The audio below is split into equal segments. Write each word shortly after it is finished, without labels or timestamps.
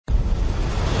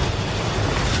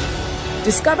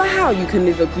Discover how you can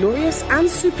live a glorious and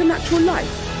supernatural life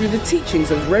through the teachings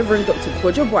of Reverend Dr.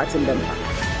 Kojo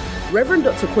Boateng-Bempah. Reverend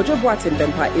Dr. Kojo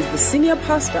Boateng-Bempah is the senior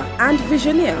pastor and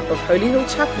visionary of Holy Hill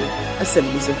Chapel,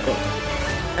 Assemblies of God.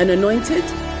 An anointed,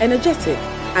 energetic,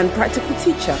 and practical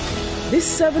teacher, this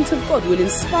servant of God will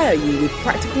inspire you with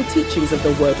practical teachings of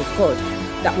the Word of God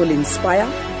that will inspire,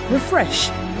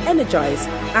 refresh, energize,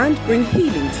 and bring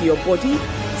healing to your body,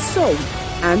 soul,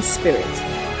 and spirit.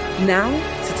 Now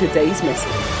to today's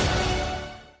message.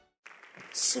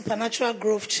 Supernatural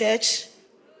growth, church.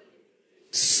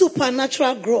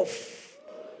 Supernatural growth.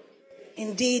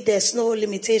 Indeed, there's no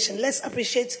limitation. Let's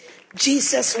appreciate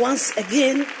Jesus once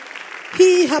again.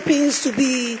 He happens to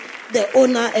be the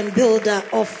owner and builder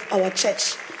of our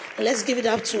church. And let's give it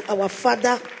up to our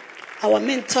father, our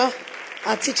mentor,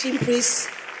 our teaching priest,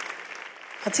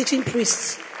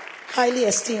 highly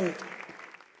esteemed.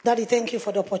 Daddy, thank you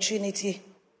for the opportunity.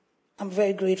 I'm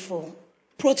very grateful.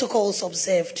 Protocols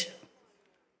observed.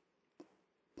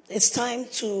 It's time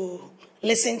to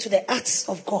listen to the acts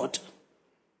of God.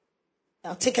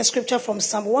 I'll take a scripture from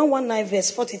Psalm 119 verse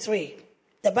 43.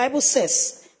 The Bible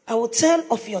says, I will tell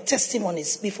of your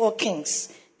testimonies before kings,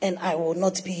 and I will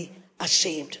not be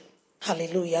ashamed.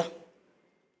 Hallelujah.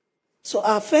 So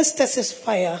our first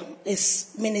testifier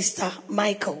is Minister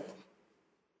Michael.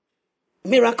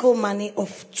 Miracle money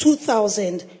of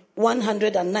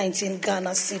 2,119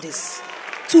 Ghana cedis.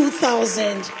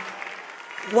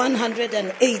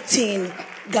 2,118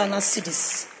 Ghana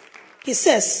cedis. He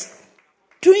says,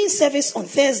 during service on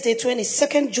Thursday,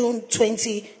 22nd June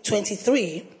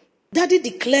 2023, Daddy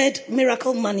declared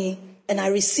miracle money and I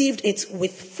received it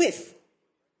with faith.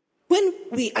 When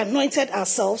we anointed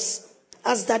ourselves,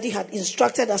 as Daddy had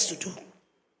instructed us to do,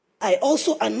 I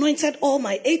also anointed all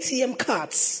my ATM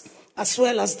cards as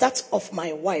well as that of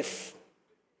my wife.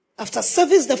 After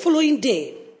service the following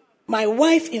day, my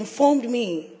wife informed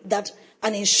me that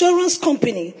an insurance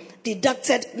company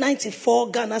deducted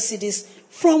 94 Ghana cedis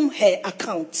from her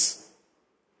account.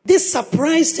 This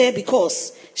surprised her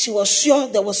because she was sure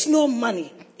there was no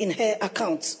money in her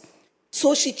account.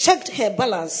 So she checked her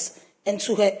balance, and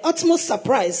to her utmost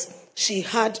surprise, she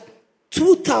had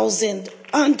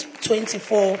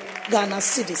 2,024 Ghana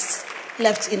cedis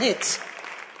left in it.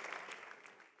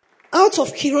 Out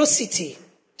of curiosity,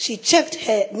 she checked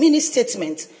her mini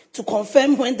statement to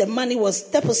confirm when the money was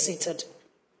deposited,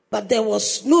 but there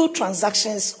was no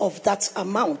transactions of that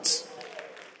amount.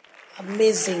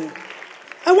 Amazing.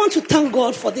 I want to thank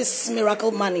God for this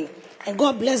miracle money, and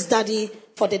God bless Daddy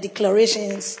for the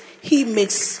declarations he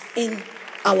makes in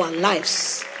our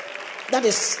lives. That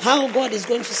is how God is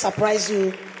going to surprise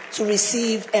you to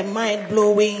receive a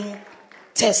mind-blowing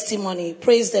testimony.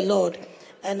 Praise the Lord.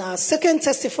 And our second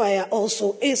testifier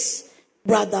also is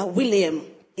Brother William.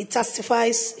 He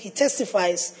testifies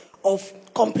of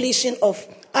completion of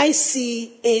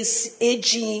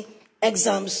ICAG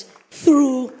exams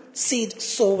through seed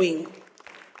sowing.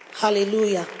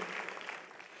 Hallelujah.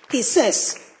 He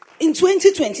says, in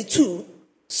 2020,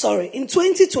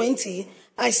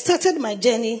 I started my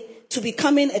journey to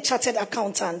becoming a chartered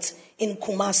accountant in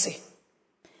Kumasi.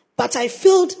 But I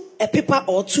failed a paper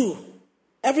or two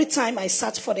every time I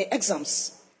sat for the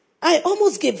exams. I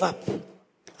almost gave up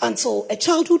until a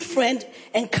childhood friend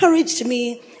encouraged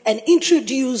me and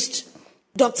introduced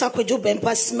Dr. Kojo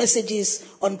Bempah's messages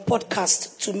on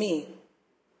podcast to me.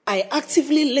 I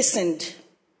actively listened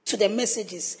to the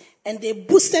messages, and they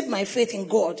boosted my faith in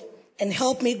God and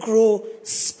helped me grow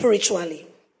spiritually.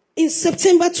 In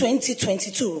September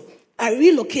 2022, I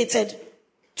relocated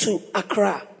to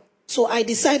Accra, so I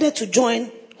decided to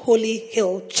join Holy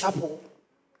Hill Chapel.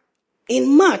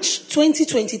 In March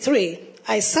 2023,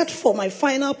 I sat for my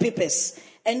final papers,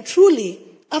 and truly,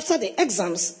 after the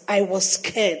exams, I was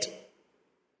scared.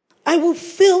 I was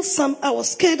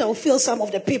scared I would fail some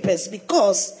of the papers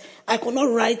because I could not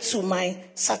write to my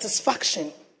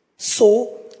satisfaction.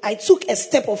 So I took a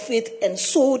step of faith and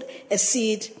sowed a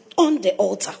seed on the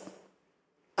altar.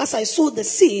 As I sowed the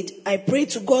seed, I prayed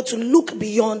to God to look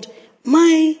beyond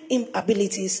my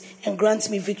inabilities and grant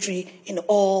me victory in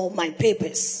all my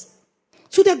papers.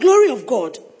 To the glory of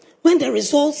God, when the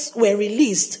results were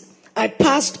released, I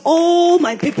passed all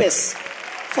my papers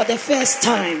for the first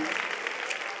time.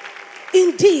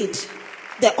 Indeed,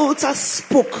 the altar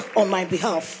spoke on my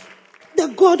behalf. The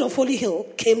God of Holy Hill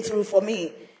came through for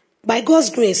me. By God's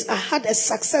grace, I had a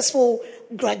successful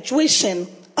graduation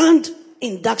and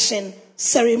induction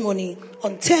ceremony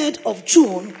on 3rd of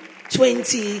June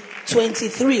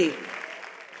 2023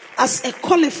 as a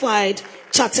qualified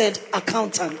chartered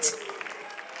accountant.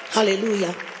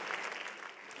 Hallelujah.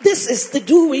 This is the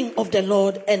doing of the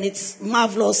Lord, and it's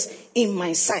marvelous in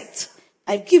my sight.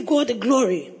 I give God the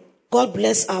glory. God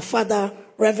bless our father,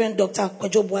 Reverend Dr.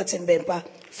 Kojo Boateng Bempah,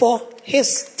 for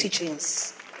his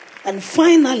teachings. And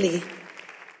finally,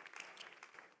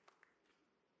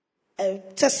 a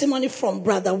testimony from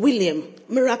Brother William,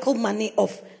 miracle money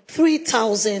of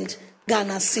 3,000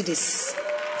 Ghana cedis.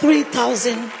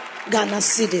 3,000 Ghana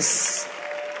cedis.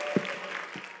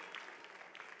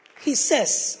 He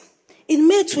says, in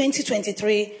May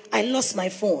 2023, I lost my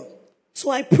phone. So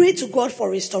I prayed to God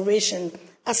for restoration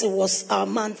as it was our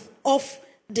month of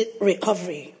the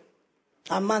recovery.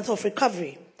 Our month of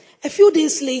recovery. A few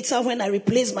days later, when I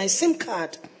replaced my SIM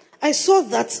card, I saw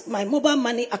that my mobile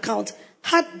money account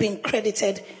had been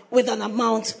credited with an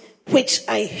amount which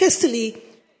I hastily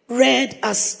read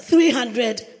as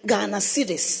 300 Ghana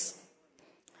cedis.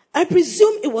 I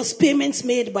presume it was payments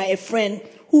made by a friend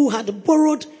who had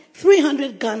borrowed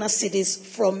 300 Ghana cedis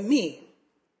from me.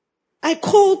 I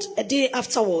called a day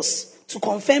afterwards to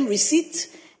confirm receipt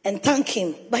and thank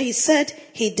him, but he said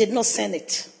he did not send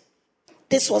it.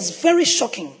 This was very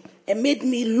shocking and made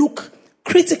me look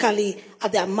critically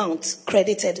at the amount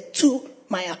credited to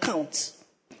my account.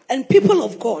 And people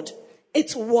of God,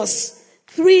 it was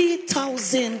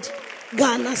 3,000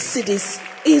 Ghana cedis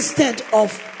instead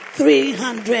of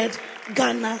 300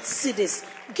 Ghana cedis.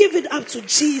 Give it up to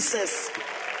Jesus,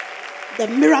 the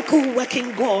miracle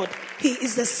working God. He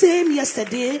is the same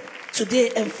yesterday,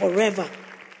 today, and forever.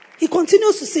 He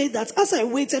continues to say that as I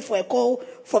waited for a call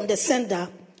from the sender,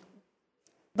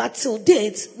 but till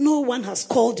date, no one has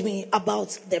called me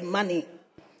about the money.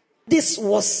 This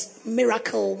was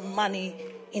miracle money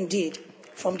indeed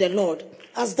from the Lord,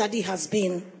 as Daddy has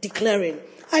been declaring.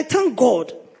 I thank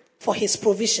God for his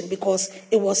provision because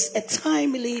it was a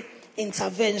timely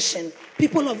intervention.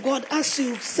 People of God, as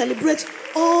you celebrate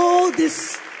all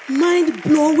these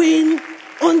mind-blowing,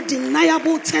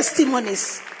 undeniable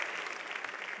testimonies,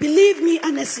 believe me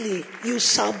honestly, you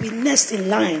shall be next in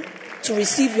line to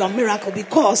receive your miracle,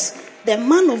 because the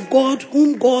man of God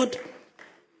whom God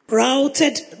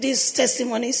routed these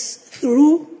testimonies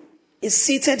through is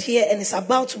seated here and is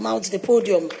about to mount the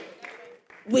podium.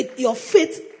 With your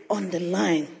faith on the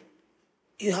line,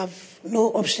 you have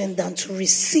no option than to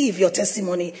receive your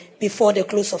testimony before the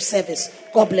close of service.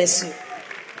 God bless you.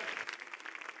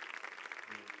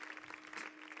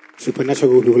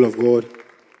 Supernatural people of God,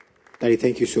 Daddy,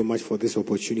 thank you so much for this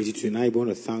opportunity tonight. We want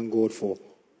to thank God for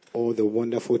all the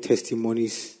wonderful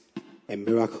testimonies and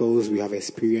miracles we have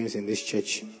experienced in this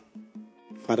church.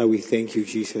 Father, we thank you,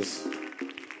 Jesus.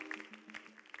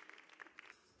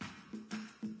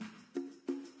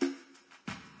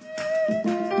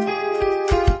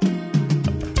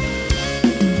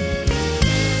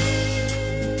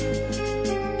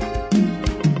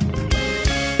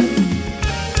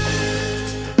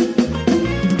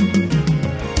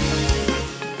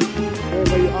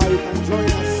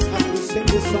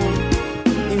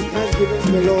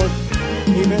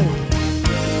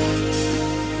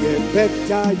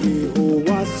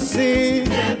 Yehovah sing,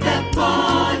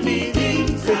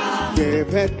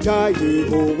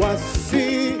 Yehovah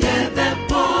sing,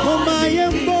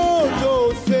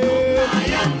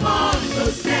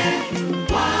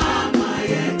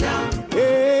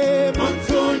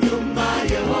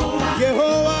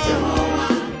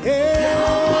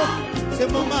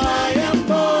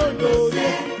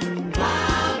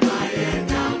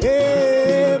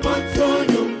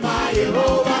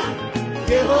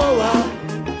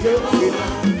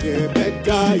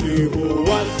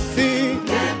 Yehovah sing.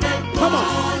 Come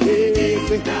on.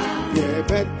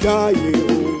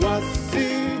 Yehovah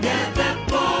sing.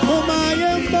 Oh, my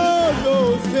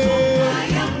embono say.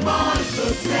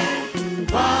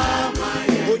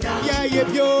 Oh, yeah,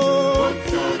 yeah, yo.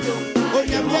 Oh,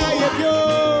 yeah, yeah, yo.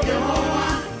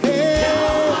 Hey,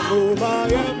 oh, my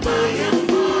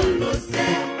embono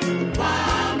say.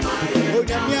 Oh,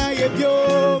 yeah, yeah, yo.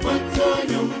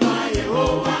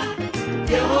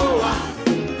 Yehovah,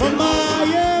 Mama,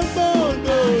 Yehovah,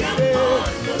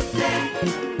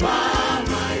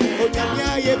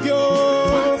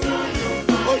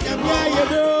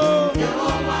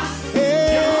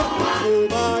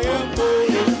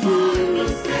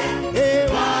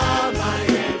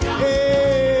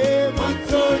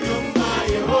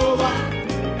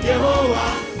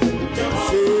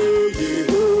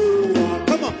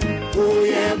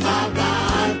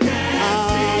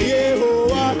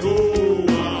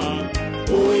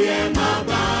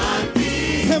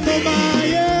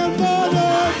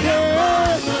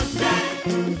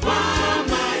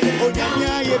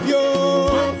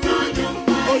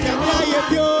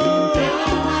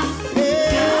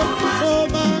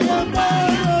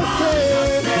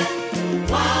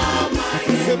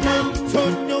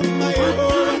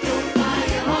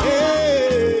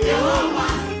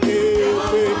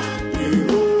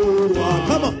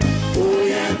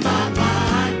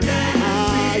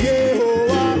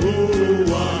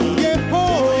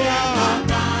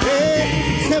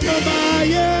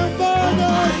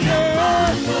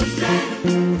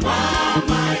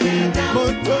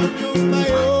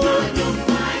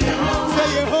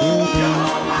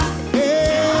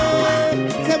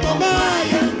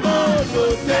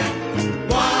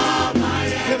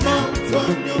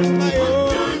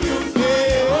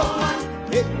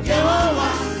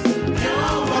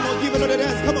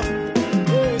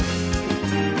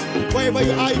 Wherever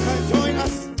you are, you can join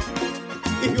us.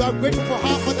 If you are grateful for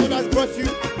how much God has brought you,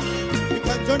 you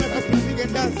can join us as we sing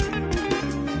and dance.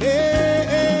 Hey,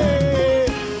 hey.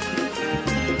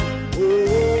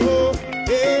 Oh,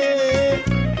 hey,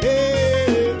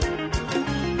 hey.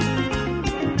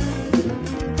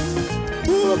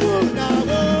 Boo-boo now,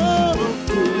 oh.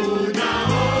 Boo-boo now,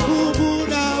 oh. Boo-boo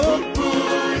now, oh.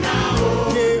 Boo-boo now,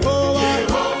 oh. Yehovah,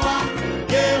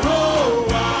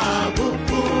 Yehovah,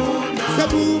 boo-boo now. Say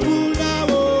boo-boo now,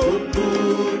 oh.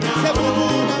 Boo-boo now, say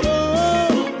boo-boo now, oh.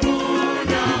 Boo-boo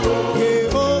now, oh.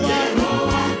 Yehovah,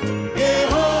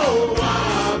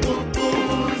 Yehovah, boo-boo.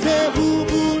 Say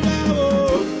boo-boo now, oh.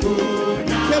 Boo-boo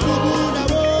now, say boo-boo now,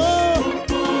 oh.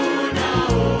 Boo-boo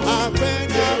now, oh. Amen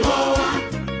now, oh.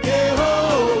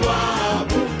 Yehovah,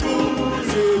 boo-boo.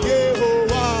 Say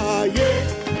Yehovah,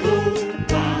 Yehovah,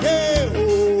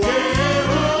 Yehovah,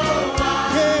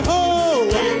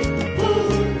 Yehovah,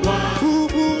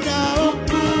 boo-boo now,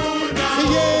 say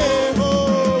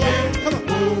Yehovah, come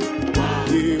on,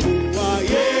 Yehovah,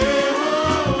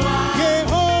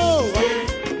 Yehovah,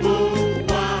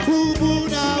 boo-boo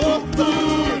now,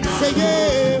 say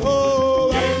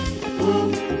Yehovah,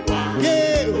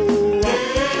 Yehovah,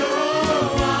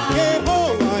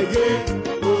 Yehovah,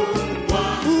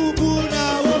 boo-boo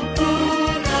now,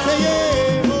 say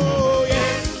Yehovah,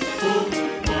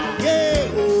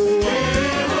 Yehovah,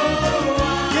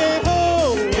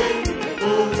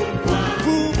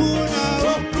 boo-boo now,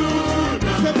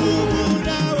 say boo-boo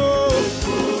now,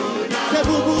 say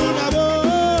boo-boo now,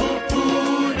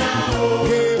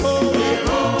 Yehovah,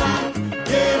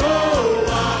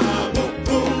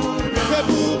 boo-boo, say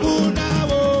boo-boo now,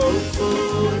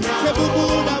 say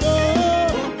boo-boo now,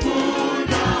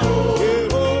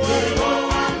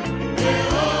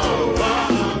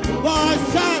 what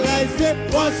shall I say?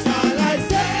 What shall I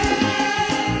say?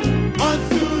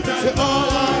 Unto the say all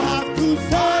I have to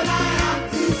say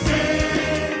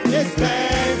is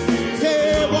thank you. Say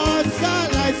what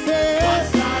shall I say?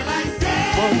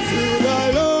 Unto the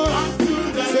Lord.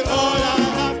 Say all I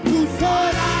have to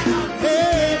say.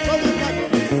 Hey, come on, come on.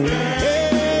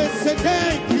 Hey, say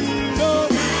thank you, Lord.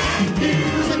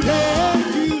 Say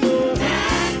thank you, Lord.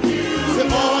 Say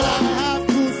all I have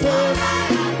to say.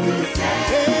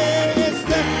 Hey, it's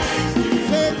thank you.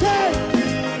 Say thank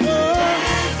you, Lord.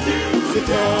 Say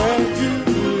thank you,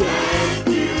 Lord.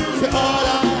 Say all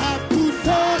I have to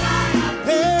say.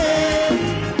 Hey,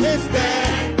 it's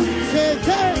thank you. Say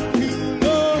thank you,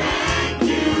 Lord.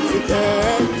 Say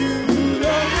thank you,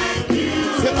 Lord.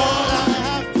 Say all I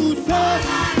have to say.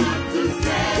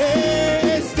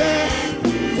 Hey, it's thank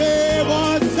you. Say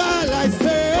what shall I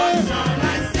say?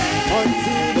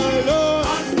 Unto the Lord.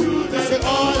 Say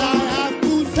all I have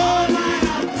to say.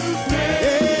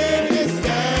 Hey, it's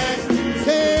thank you.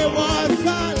 Say what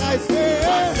shall I say?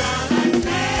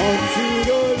 Unto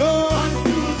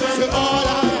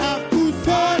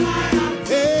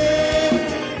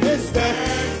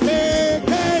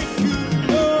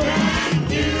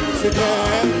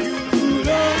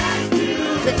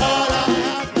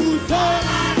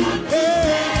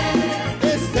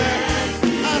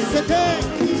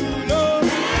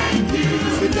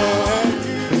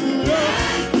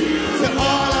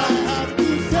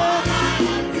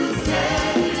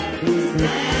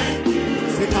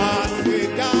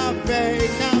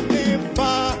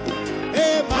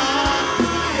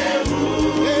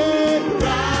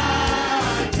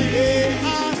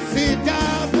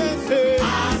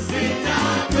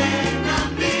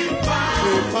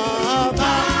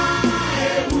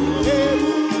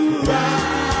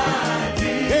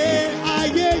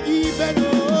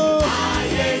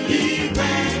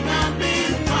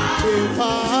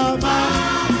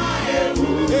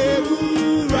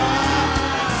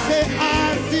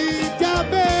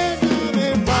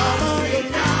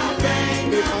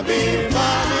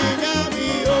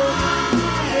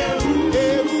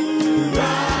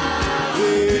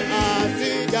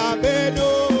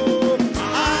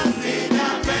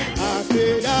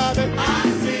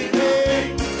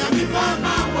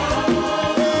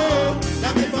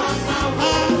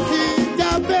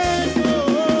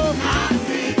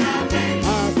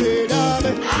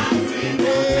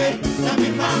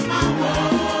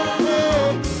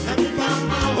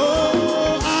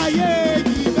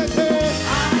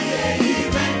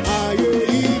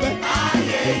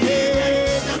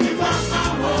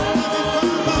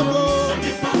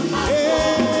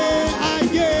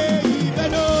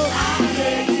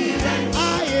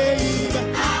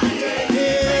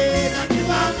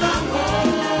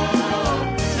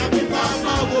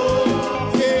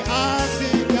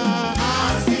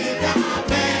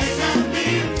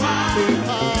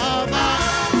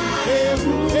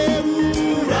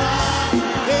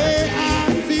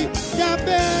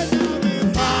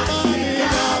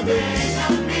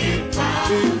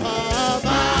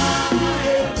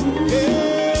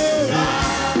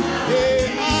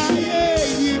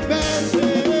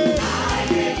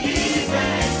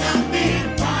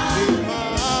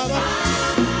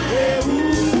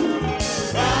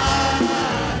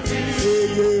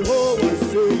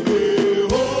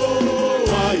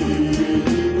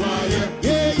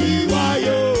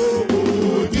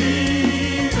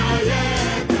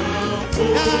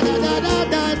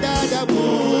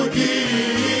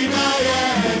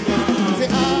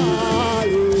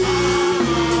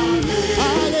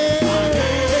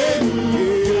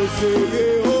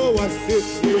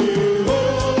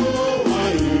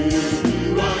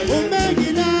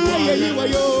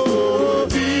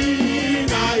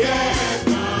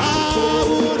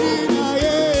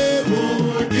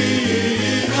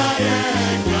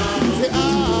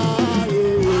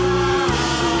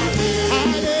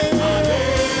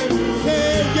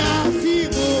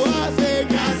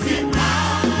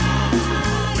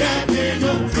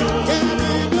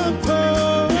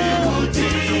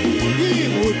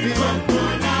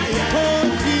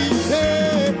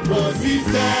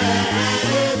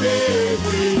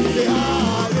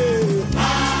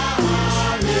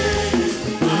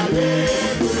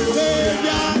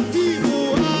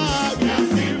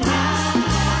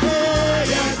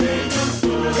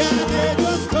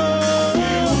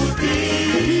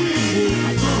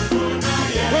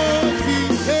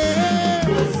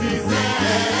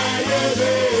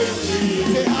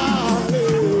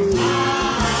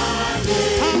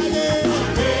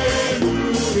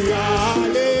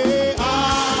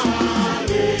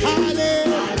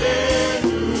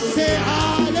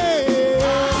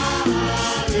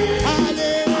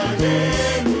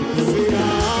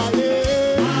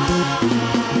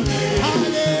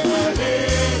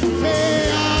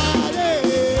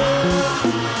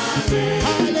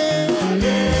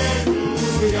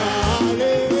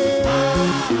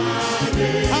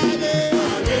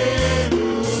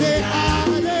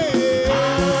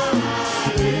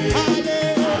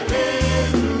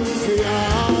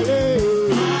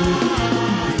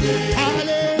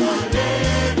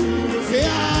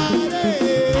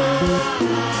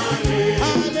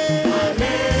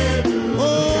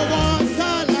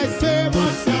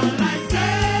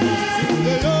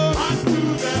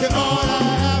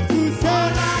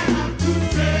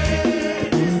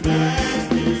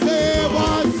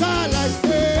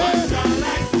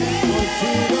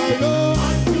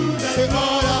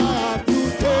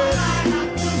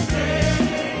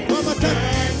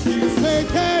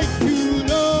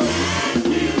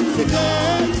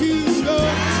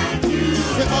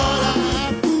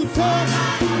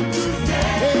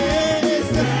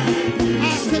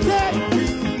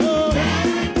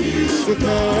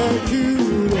thank you,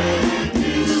 Lord.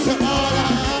 Say all I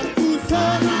have to say. I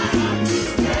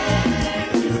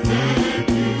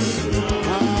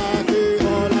say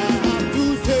all I have to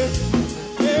say.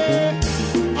 Yeah.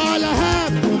 All I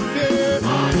have to say.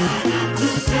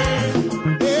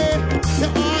 Yeah. Say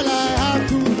all I have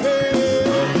to say.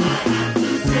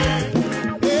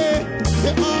 Yeah.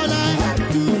 Say all I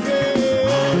have to say.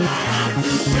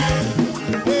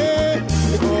 Yeah.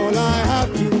 Say all I have to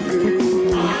say.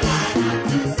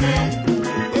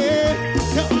 Yeah.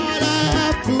 Say all I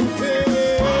have to say.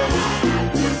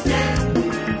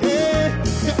 Yeah.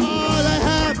 Say all I have to say. Yeah. Say all I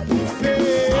have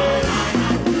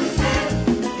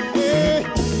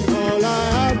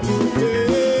to say.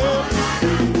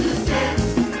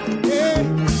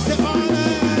 Yeah. Say all I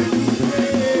have to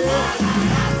say.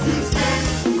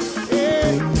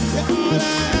 Yeah. Say all I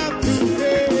have to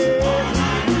say.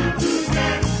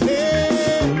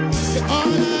 Yeah. Say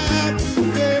all I have to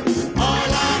say. All I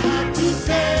have to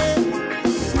say.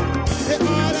 Say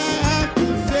all I have to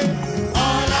say.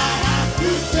 All I have to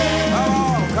say.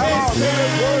 Come on, give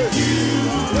it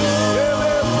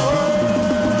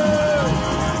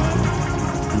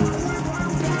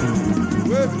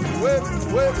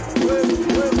word.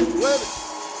 Wait.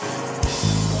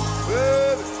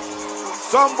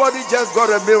 Somebody just got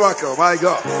a miracle, my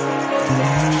God.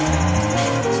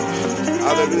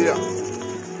 Hallelujah.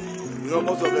 You know,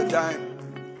 most of the time,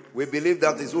 we believe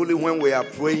that it's only when we are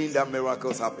praying that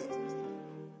miracles happen.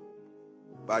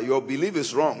 But your belief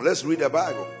is wrong. Let's read the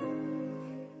Bible.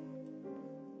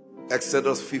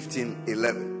 Exodus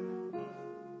 15:11.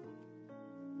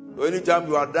 So anytime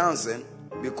you are dancing,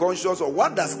 be conscious of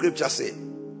what the scripture say.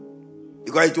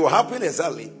 Because it will happen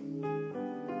exactly.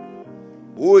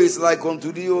 Who is like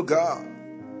unto thee, O God,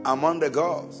 among the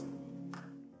gods?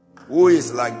 Who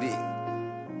is like thee?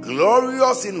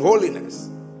 Glorious in holiness,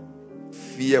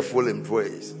 fearful in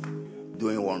praise,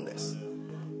 doing wonders.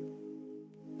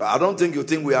 But I don't think you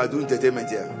think we are doing entertainment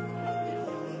here.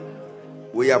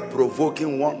 We are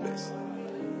provoking wonders.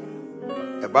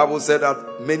 The Bible said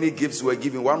that many gifts were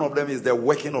given. One of them is the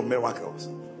working of miracles.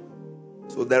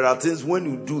 So there are things when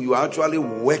you do, you are actually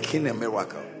working a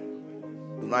miracle.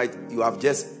 Tonight, you have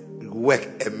just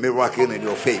worked a miracle in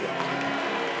your favor.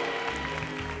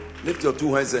 Lift your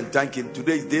two hands and thank him.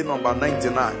 Today is day number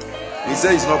 99. He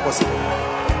said it's not possible.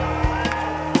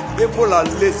 People are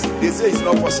lazy. They say it's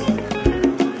not possible.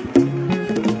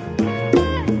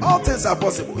 All things are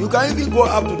possible. You can even go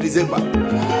up to December.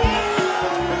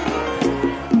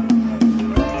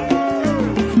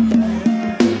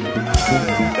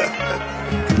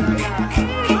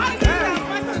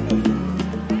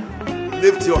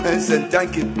 Lift your hands and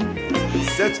thank him.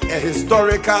 Such a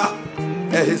historical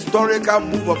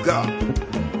move of God.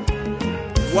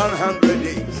 100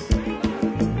 days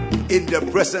in the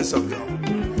presence of God.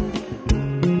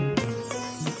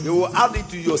 You will add it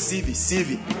to your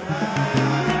CV.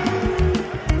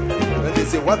 When they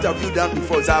say, what have you done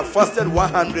before? So I fasted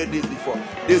 100 days before.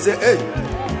 They say, hey,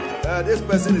 this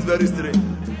person is very strange.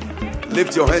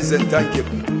 Lift your hands and thank him.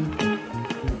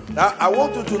 Now, I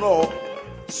want you to know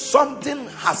something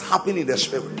has happened in the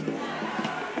spirit.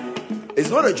 It's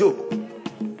not a joke.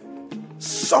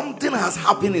 Something has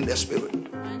happened in the spirit.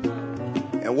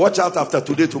 And watch out after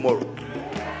today, tomorrow.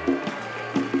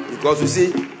 Because you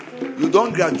see, you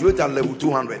don't graduate at level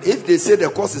 200. If they say the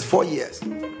course is 4 years,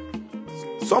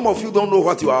 some of you don't know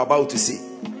what you are about to see.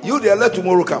 You there, let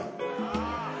tomorrow come.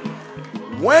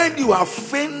 When you have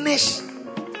finished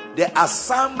the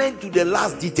assignment to the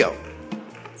last detail,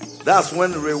 that's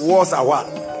when rewards are what?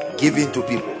 Given to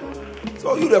people.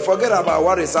 So you don't forget about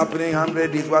what is happening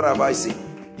 100 days, what have I seen.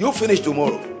 You finish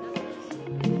tomorrow.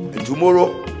 And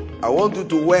tomorrow, I want you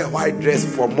to wear white dress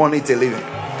for morning till evening.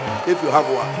 If you have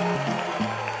one.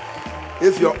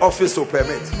 If your office will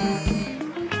permit.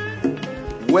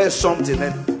 Wear something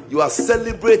and you are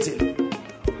celebrating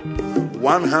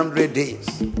 100 days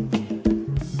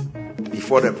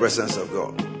before the presence of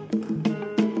God.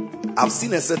 I've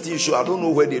seen a certain show, I don't know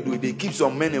where they do it. They keep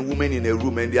some men and women in a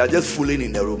room and they are just fooling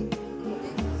in the room.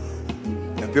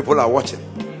 And people are watching.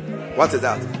 What is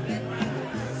that?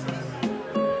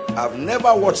 I've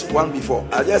never watched one before.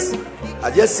 I just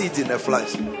see it in the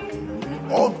flash.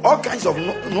 All kinds of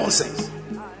nonsense.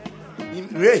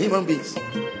 Real human beings.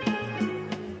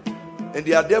 And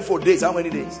they are there for days. How many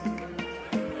days?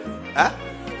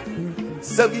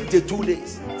 72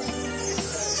 days.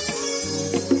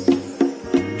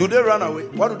 Do they run away?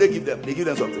 What do they give them? They give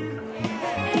them something.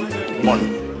 Money.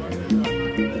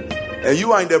 And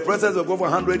you are in the presence of God for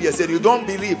 100 years and you don't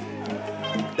believe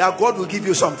that God will give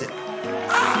you something.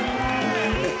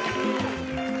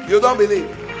 You don't believe.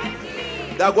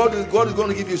 that God is going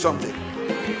to give you something.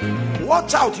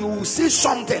 Watch out, you will see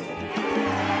something.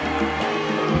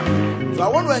 So I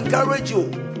want to encourage you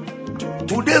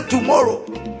today, tomorrow,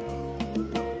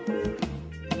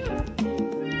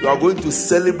 you are going to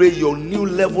celebrate your new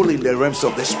level in the realms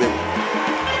of the Spirit.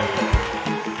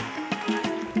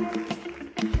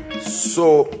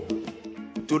 So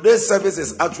today's service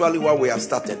is actually what we have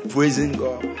started, praising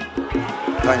God.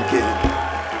 Thank you.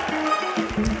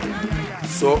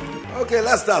 So, okay,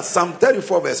 let's start. Psalm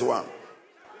 34 verse 1.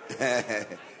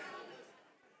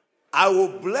 I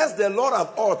will bless the Lord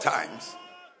at all times,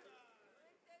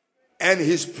 and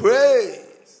his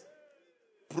praise,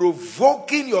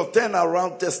 provoking your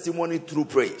turnaround testimony through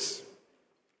praise,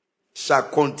 shall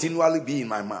continually be in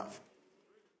my mouth.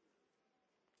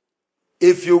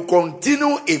 If you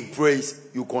continue in praise,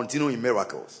 you continue in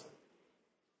miracles.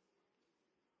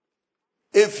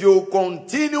 If you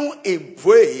continue in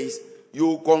praise,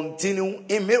 you continue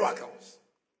in miracles.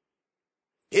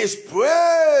 His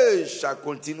praise shall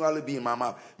continually be in my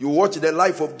mouth. You watch the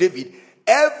life of David.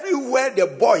 Everywhere the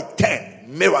boy turned,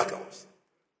 miracles.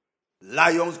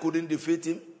 Lions couldn't defeat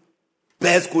him.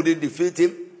 Bears couldn't defeat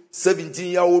him.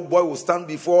 17-year-old boy will stand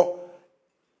before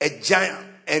a giant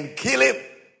and kill him.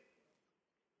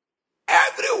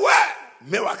 Everywhere,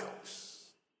 miracles.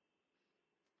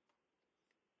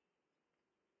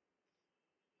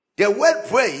 The word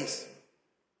praise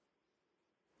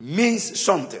means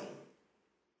something.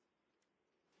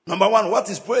 Number one, what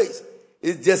is praise?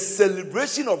 It's the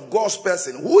celebration of God's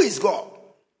person. Who is God?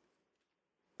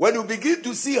 When you begin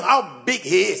to see how big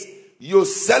he is, you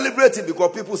celebrate him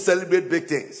because people celebrate big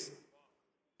things.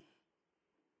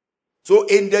 So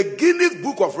in the Guinness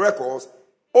Book of Records,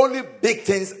 only big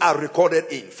things are recorded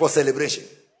in for celebration.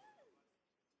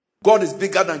 God is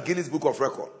bigger than Guinness Book of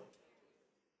Records.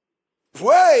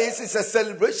 Praise is a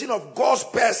celebration of God's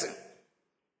person,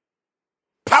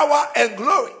 power and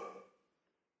glory.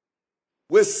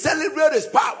 We celebrate his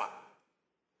power.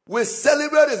 We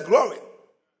celebrate his glory.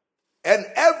 And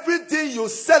everything you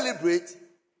celebrate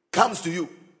comes to you.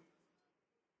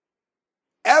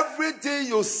 Everything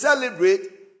you celebrate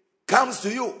comes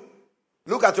to you.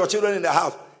 Look at your children in the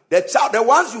house. The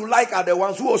ones you like are the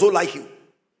ones who also like you.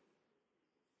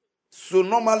 So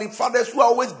normally fathers who are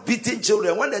always beating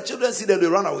children, when the children see them, they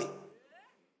run away.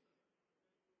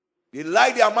 They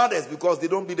like their mothers because they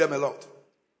don't beat them a lot.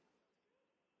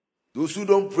 Those who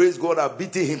don't praise God are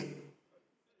beating him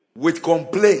with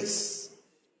complaints.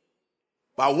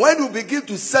 But when you begin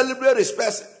to celebrate his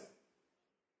person,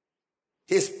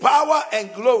 his power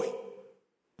and glory,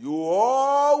 you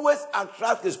always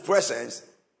attract his presence.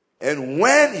 And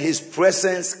when his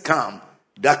presence comes,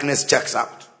 darkness checks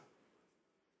out.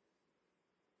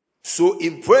 So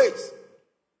in praise,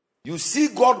 you see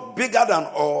God bigger than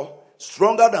all,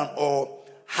 stronger than all,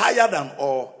 higher than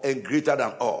all, and greater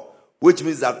than all. Which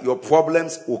means that your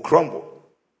problems will crumble.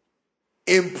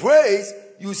 In praise,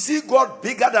 you see God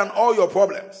bigger than all your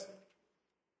problems.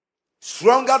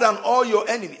 Stronger than all your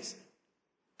enemies.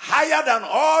 Higher than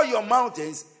all your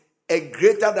mountains. And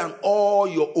greater than all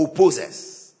your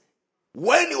opposers.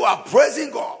 When you are praising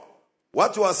God,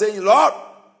 what you are saying, Lord,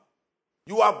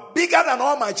 you are bigger than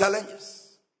all my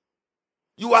challenges.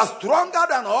 You are stronger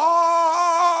than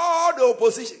all the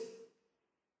opposition.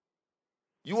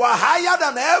 You are higher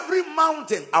than every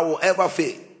mountain I will ever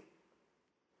face.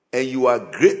 And you are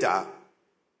greater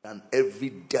than every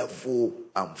devil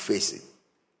I'm facing.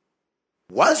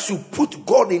 Once you put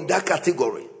God in that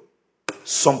category,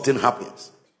 something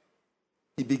happens.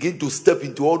 He begins to step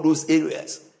into all those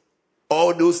areas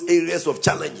of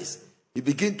challenges. He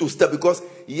begins to step because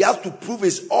he has to prove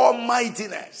his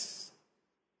almightiness.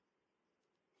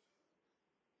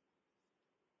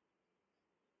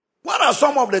 What are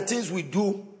some of the things we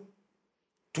do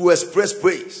to express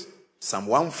praise? Psalm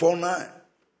 149,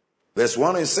 verse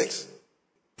 1 and 6.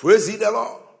 Praise ye the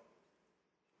Lord.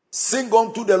 Sing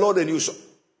unto the Lord a new song.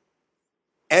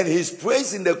 And his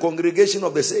praise in the congregation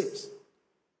of the saints.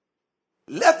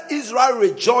 Let Israel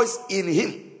rejoice in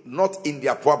him, not in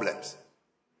their problems,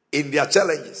 in their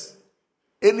challenges.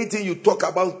 Anything you talk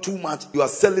about too much, you are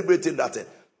celebrating that thing.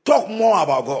 Talk more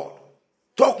about God.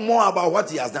 Talk more about what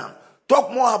he has done.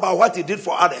 Talk more about what he did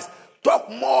for others. Talk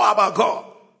more about God.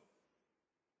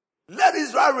 Let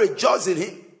Israel rejoice in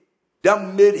him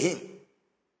that made him.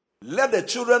 Let the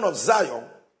children of Zion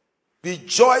be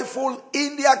joyful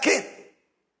in their king.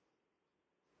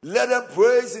 Let them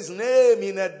praise his name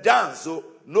in a dance. So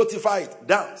notify it,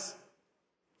 dance.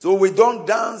 So we don't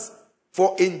dance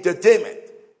for entertainment.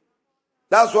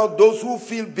 That's what those who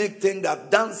feel big think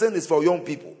that dancing is for young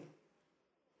people.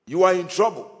 You are in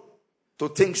trouble to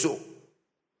think so.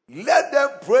 Let them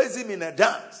praise him in a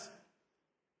dance.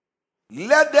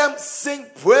 Let them sing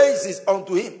praises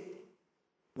unto him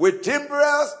with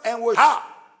timbrels and with harp,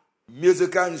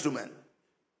 musical instrument.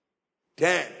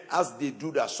 Then, as they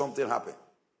do that, something happened.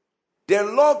 The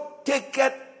Lord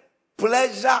taketh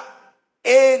pleasure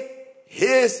in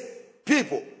his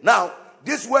people. Now,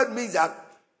 this word means that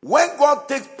when God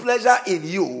takes pleasure in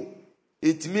you,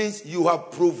 it means you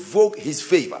have provoked his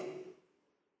favor.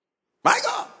 My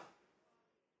God.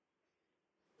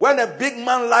 When a big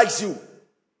man likes you,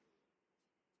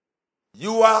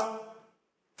 you are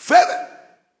favored.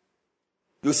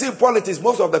 You see, in politics,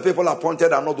 most of the people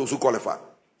appointed are not those who qualify.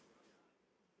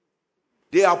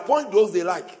 They appoint those they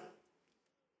like.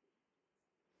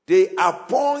 They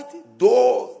appoint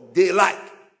those they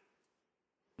like.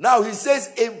 Now he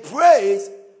says, in praise,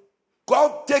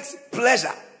 God takes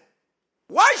pleasure.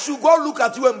 Why should God look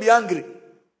at you and be angry?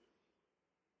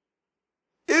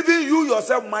 Even you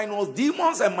yourself, minus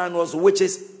demons and minus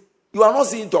witches, you are not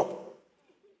seeing top.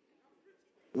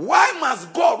 Why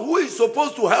must God, who is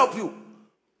supposed to help you,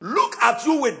 look at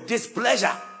you with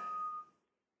displeasure?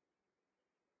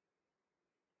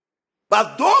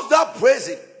 But those that praise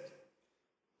him,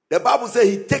 the Bible says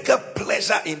he taketh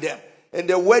pleasure in them. And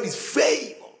the word is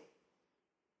favor.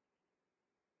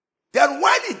 Then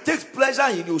when he takes pleasure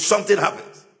in you, something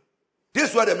happens. This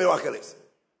is where the miracle is.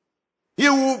 He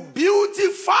will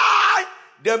beautify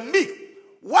the meek.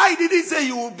 Why did he say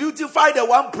he will beautify the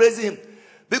one praising him?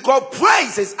 Because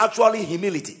praise is actually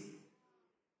humility.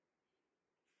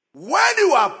 When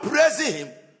you are praising him,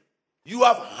 you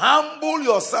have humbled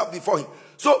yourself before him.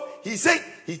 So he said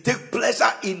he takes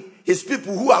pleasure in his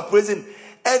people who are praising him,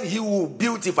 and he will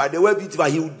beautify. The word beautify,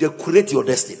 he will decorate your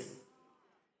destiny.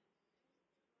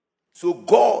 So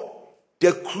God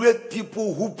decorate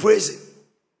people who praise him.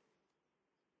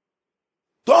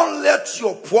 Don't let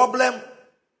your problem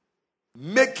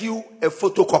make you a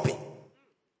photocopy.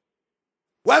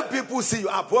 When people see you,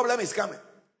 our problem is coming.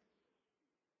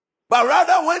 But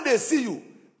rather when they see you,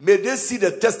 may they see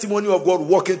the testimony of God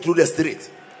walking through the street.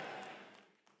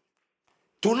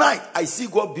 Tonight, I see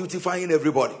God beautifying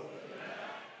everybody.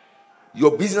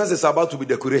 Your business is about to be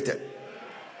decorated.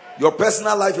 Your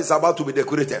personal life is about to be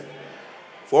decorated.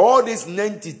 For all these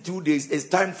 92 days, it's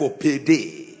time for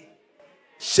payday.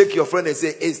 Shake your friend and say,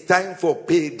 it's time for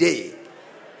payday.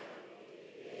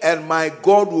 And my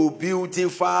God will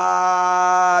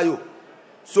beautify you.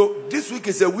 So this week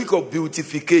is a week of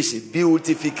beautification.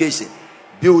 Beautification.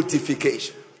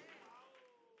 Beautification.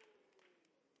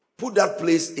 Put that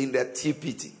place in the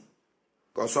TPT.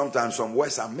 Because sometimes some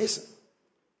words are missing.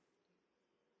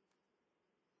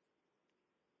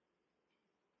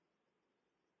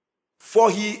 For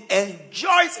he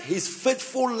enjoys his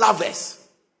faithful lovers.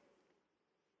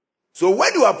 So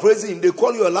when you are praising him, they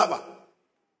call you a lover.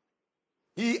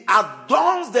 He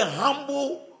adorns the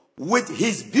humble with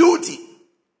his beauty.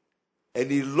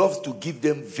 And he loves to give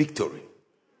them victory.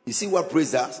 You see what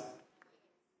praise does?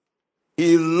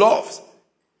 He loves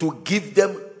to give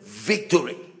them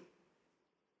victory.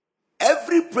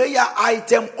 Every prayer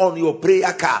item on your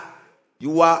prayer card,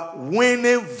 you are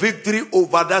winning victory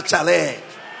over that challenge.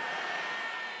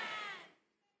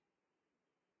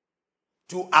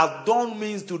 To adorn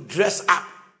means to dress up.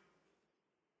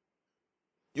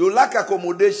 You lack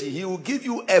accommodation, he will give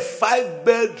you a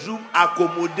 5-bedroom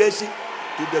accommodation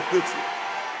to decorate you.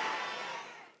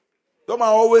 Some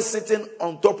are always sitting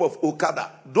on top of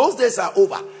Okada. Those days are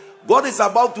over. God is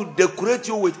about to decorate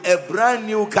you with a brand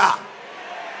new car.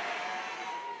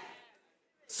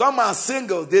 Some are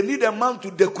single. They need a man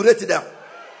to decorate them.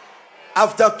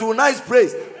 After tonight's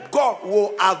praise, God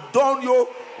will adorn you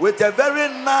with a very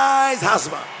nice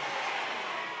husband.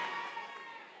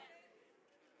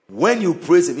 When you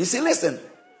praise him, you say, listen,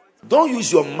 don't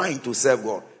use your mind to serve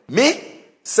God. Me,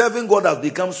 serving God has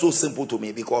become so simple to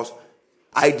me because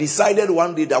I decided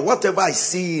one day that whatever I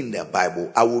see in the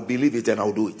Bible, I will believe it and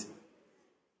I'll do it.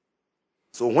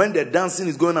 So when the dancing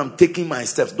is going, I'm taking my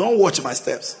steps. Don't watch my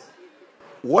steps.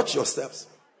 Watch your steps.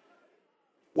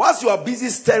 Whilst you are busy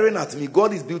staring at me,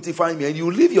 God is beautifying me and you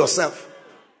leave yourself.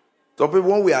 So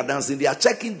people, when we are dancing, they are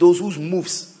checking those whose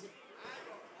moves.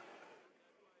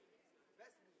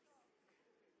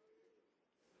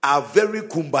 Are very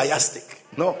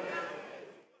kumbayastic. No.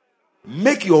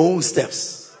 Make your own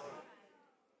steps.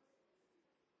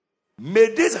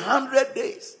 May this 100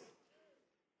 days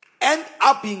end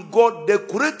up in God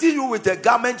decorating you with a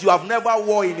garment you have never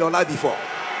worn in your life before.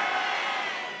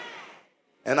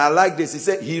 And I like this. He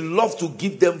said he loves to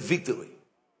give them victory.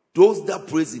 Those that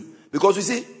praise him. Because you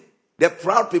see, the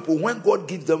proud people, when God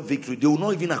gives them victory, they will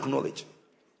not even acknowledge.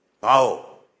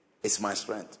 Oh, it's my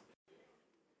strength.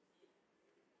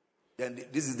 Then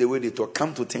this is the way they talk.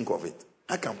 Come to think of it.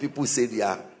 How can people say they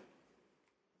are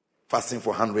fasting for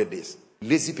 100 days?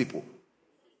 Lazy people.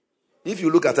 If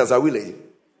you look at us, are we lazy?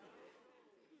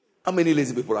 How many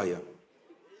lazy people are here?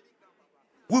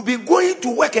 We'll be going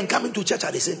to work and coming to church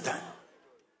at the same time.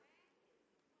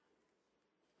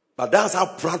 But that's how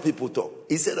proud people talk.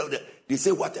 Instead of that, they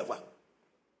say whatever.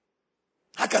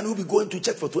 How can you be going to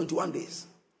church for 21 days?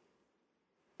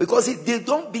 Because if they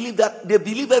don't believe that, they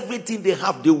believe everything they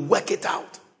have, they work it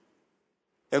out.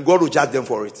 And God will judge them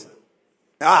for it.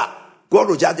 God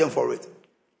will judge them for it.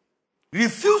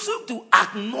 Refusing to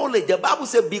acknowledge, the Bible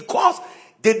says, because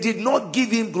they did not give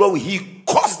him glory, he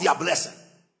caused their blessing.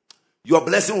 Your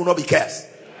blessing will not be cursed.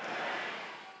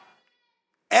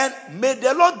 And may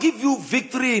the Lord give you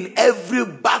victory in every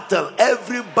battle.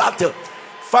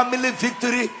 Family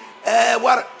victory.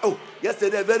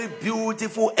 Yesterday a very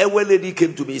beautiful Ewe lady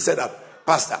came to me. He said that,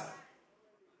 Pastor,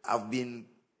 I've been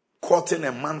courting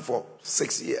a man for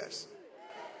 6 years.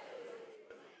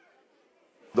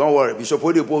 Don't worry, Bishop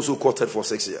Oyedepo also courted for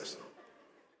 6 years.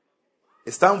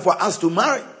 It's time for us to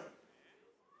marry.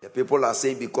 The people are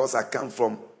saying because I come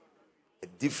from a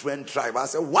different tribe. I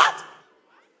said, what?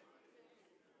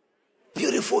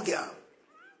 Beautiful girl.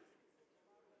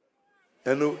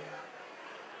 And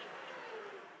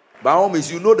by all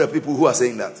means, you know the people who are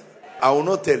saying that. I will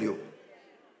not tell you.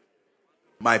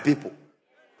 My people.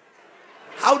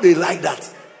 How they like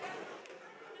that.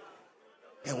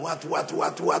 And what?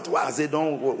 I say,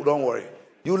 don't worry.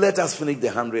 You let us finish the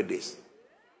 100 days.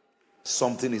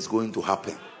 Something is going to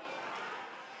happen.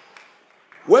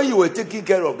 When you were taking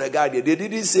care of the guy, they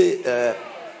didn't say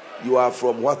you are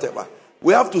from whatever.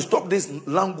 We have to stop this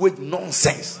language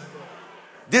nonsense.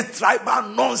 This tribal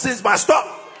nonsense must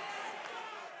stop.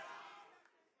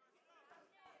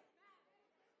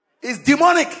 It's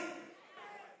demonic.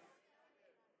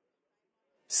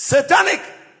 Satanic.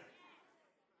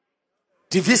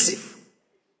 Divisive.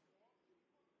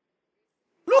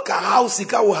 Look at how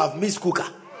Sika will have missed Kuka.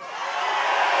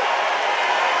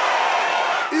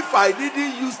 If I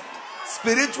didn't use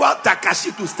spiritual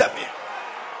Takashi to step in.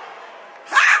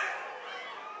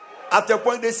 At a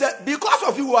point they said, because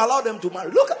of you, we allow them to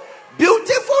marry. Look,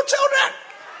 beautiful children.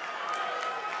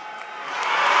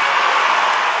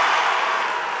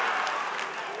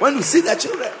 When you see the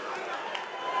children,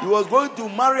 he was going to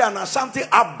marry an Ashanti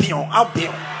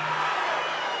Abion.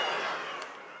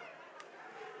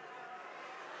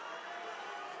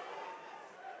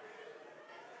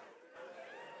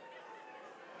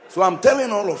 So I'm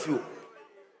telling all of you,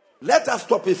 let us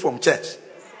stop it from church.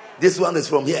 This one is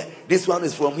from here. This one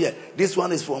is from here. This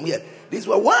one is from here. This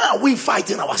one. Why are we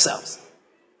fighting ourselves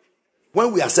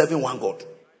when we are serving one God?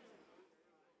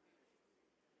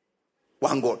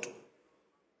 One God.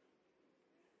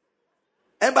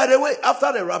 And by the way,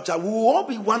 after the rapture, we will all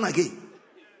be one again.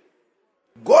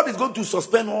 God is going to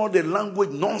suspend all the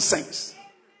language nonsense.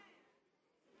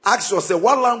 Ask yourself,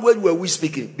 what language were we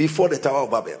speaking before the Tower of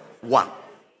Babel? One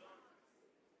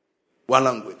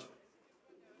language.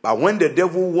 But when the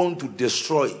devil wants to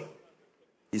destroy you,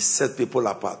 he set people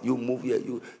apart. You move here,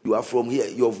 you are from here.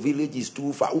 Your village is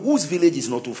too far. Whose village is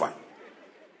not too far?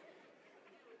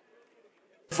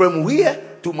 From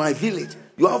here to my village,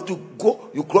 you have to go,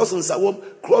 you cross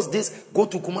Nsawam, cross this, go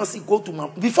to Kumasi, go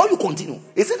to before you continue.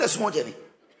 It's not a small journey.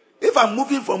 If I'm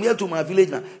moving from here to my village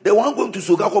now, the one going to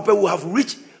Sogakope will have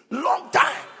reached long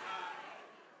time.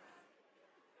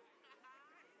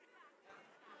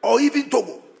 Or even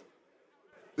Togo.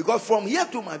 Because from here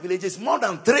to my village is more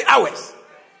than 3 hours.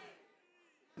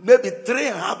 Maybe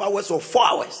 3.5 hours or 4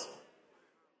 hours.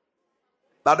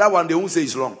 But that one they won't say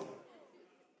is long.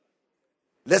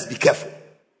 Let's be careful.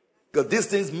 Because these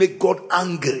things make God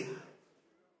angry.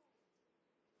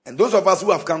 And those of us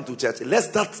who have come to church, let's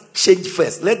start change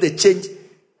first. Let the change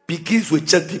begins with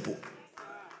church people.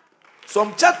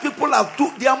 Some church people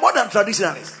they are more than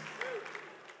traditionalists.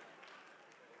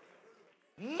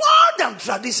 More than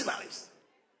traditionalists.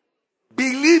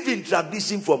 Believe in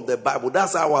tradition from the Bible.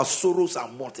 That's how our sorrows are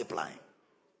multiplying.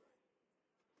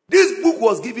 This book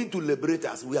was given to liberate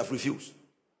us. We have refused.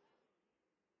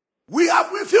 We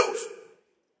have refused.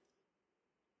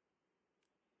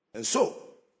 And so,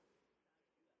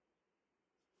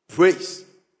 praise.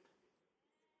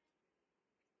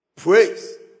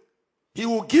 Praise. He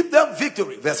will give them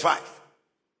victory. Verse 5.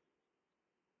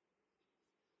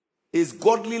 His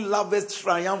godly lovers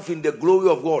triumph in the glory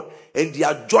of God, and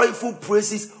their joyful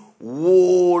praises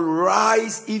will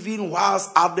rise even whilst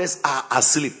others are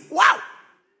asleep. Wow!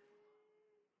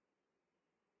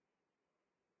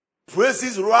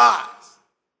 Praises rise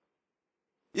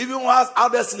even whilst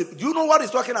others sleep. Do you know what he's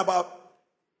talking about?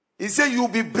 He said, you'll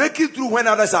be breaking through when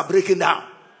others are breaking down.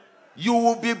 You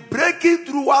will be breaking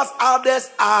through as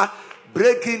others are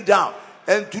breaking down.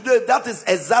 And today, that is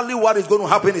exactly what is going to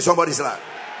happen in somebody's life.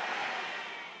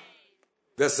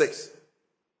 Verse 6.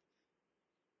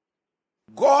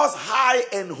 God's high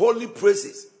and holy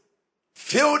praises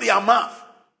fill their mouth,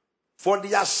 for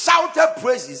their shouted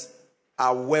praises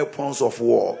are weapons of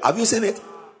war. Have you seen it?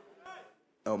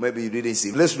 Oh, maybe you didn't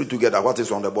see. Let's read together what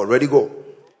is on the board. Ready, go.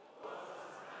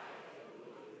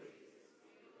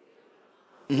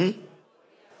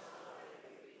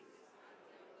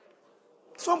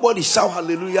 Somebody shout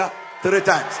hallelujah 3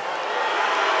 times.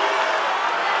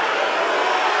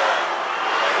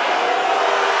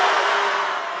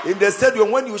 In the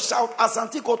stadium, when you shout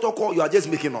Asante Kotoko, you are just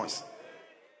making noise.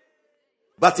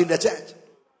 But in the church,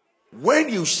 when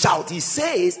you shout, he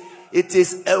says it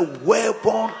is a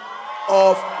weapon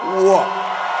of war.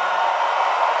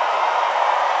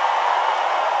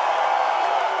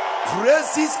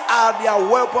 Praises are their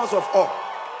weapons of war.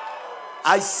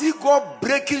 I see God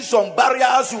breaking some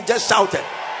barriers you just shouted.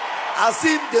 I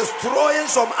see him destroying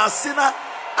some asina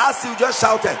as you just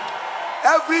shouted.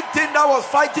 Everything that was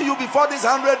fighting you before these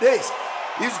 100 days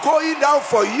is going down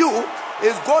for you.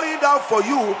 Is going down for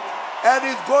you. And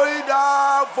it's going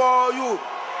down for you.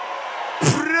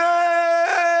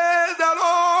 Praise the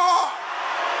Lord.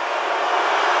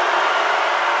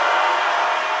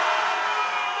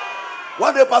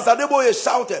 One day Pastor Deboye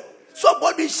shouted.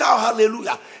 Somebody shout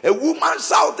hallelujah. A woman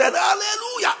shouted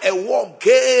hallelujah. A worm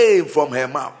came from her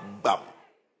mouth. Bam.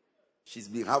 She's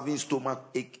been having stomach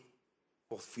ache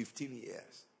for 15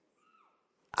 years.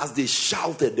 As they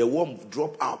shouted, the worm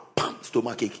dropped out. Bam.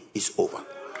 Stomach ache is over.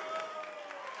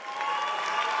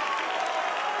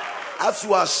 As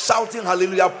you are shouting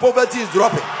hallelujah, poverty is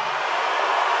dropping.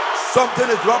 Something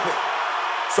is dropping.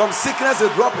 Some sickness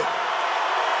is dropping.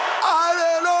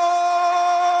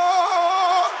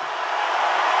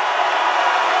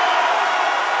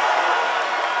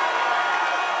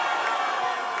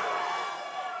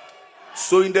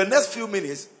 So in the next few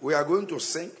minutes, we are going to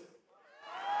sing.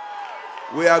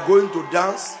 We are going to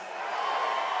dance.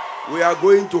 We are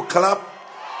going to clap.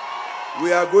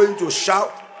 We are going to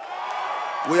shout.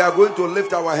 We are going to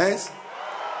lift our hands.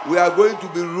 We are going to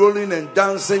be rolling and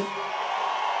dancing.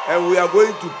 And we are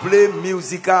going to play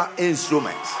musical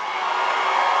instruments.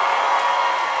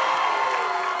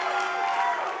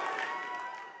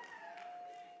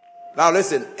 Now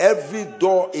listen, every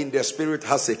door in the spirit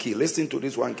has a key. Listen to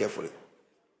this one carefully.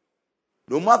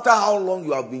 No matter how long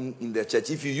you have been in the church,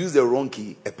 if you use the wrong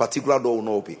key, a particular door will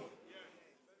not open.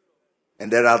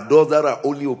 And there are doors that are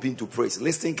only open to praise.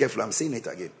 Listen carefully, I'm saying it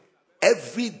again.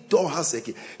 Every door has a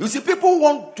key. You see, people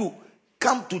want to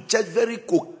come to church very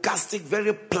caucastic,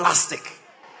 very plastic.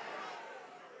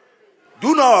 Do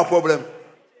you know our problem?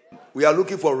 We are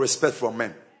looking for respect from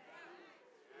men.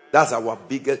 That's our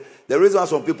biggest. The reason why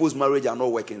some people's marriage are not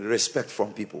working, respect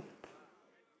from people.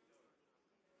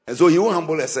 And so he won't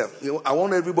humble himself. I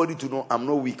want everybody to know I'm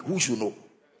not weak. Who should know?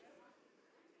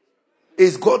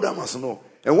 It's God that must know.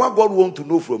 And what God wants to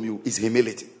know from you is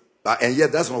humility. And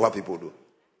yet that's not what people do.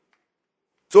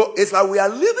 So it's like we are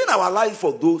living our life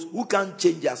for those who can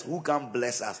change us, who can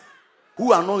bless us,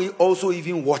 who are not also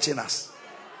even watching us.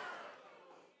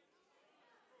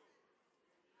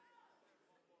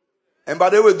 And by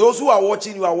the way, those who are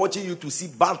watching you to see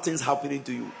bad things happening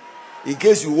to you. In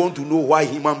case you want to know why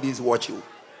human beings watch you.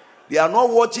 They are not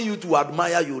watching you to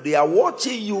admire you. They are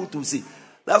watching you to see.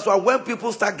 That's why when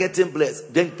people start getting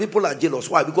blessed, then people are jealous.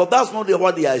 Why? Because that's not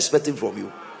what they are expecting from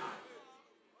you.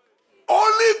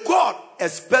 Only God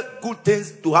expects good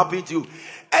things to happen to you.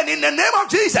 And in the name of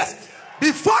Jesus,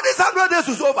 before this 100 days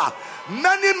is over,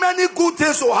 many, many good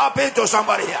things will happen to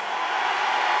somebody here.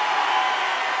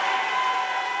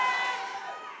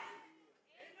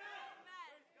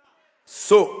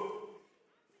 So,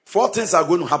 4 things are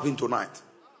going to happen tonight.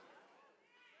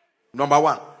 Number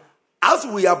 1, as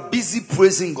we are busy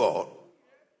praising God,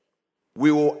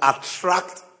 we will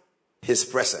attract his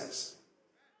presence.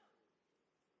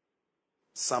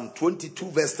 Psalm 22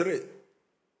 verse 3.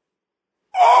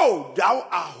 Oh, thou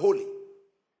art holy.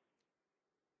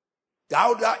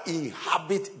 Thou that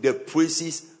inhabit the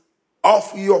praises of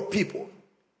your people.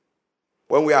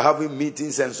 When we are having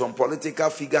meetings and some political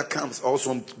figure comes or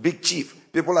some big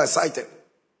chief, people are cited.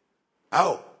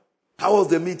 How was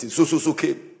the meeting? So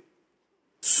came.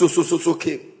 So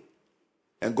came.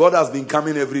 And God has been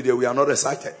coming every day. We are not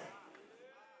excited.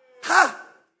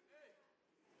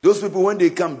 Those people, when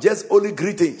they come, just only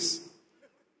greetings.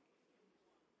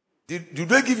 Did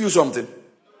they give you something?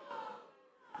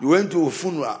 You went to a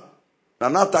funeral.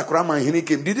 Nana Takrama and Hini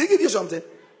came. Did they give you something?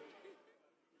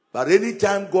 But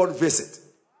anytime God visit,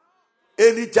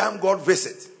 anytime God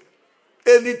visit,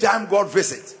 anytime God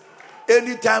visit,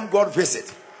 anytime God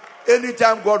visit,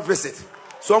 anytime God visit,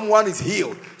 someone is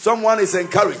healed, someone is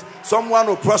encouraged, someone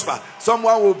will prosper,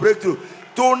 someone will break through.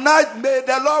 Tonight, may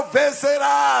the Lord visit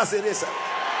us. It is.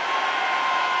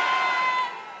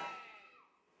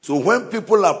 So when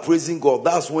people are praising God,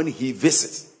 that's when He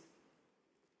visits.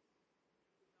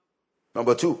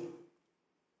 Number 2,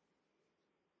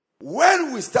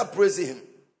 when we start praising Him,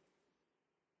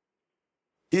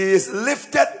 He is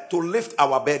lifted to lift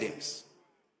our burdens.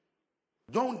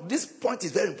 This point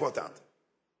is very important.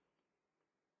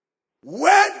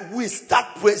 When we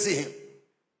start praising Him,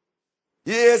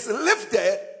 He is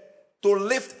lifted to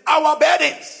lift our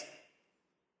burdens.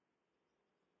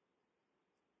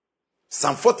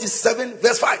 Psalm 47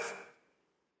 verse 5.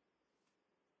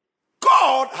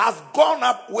 God has gone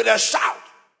up with a shout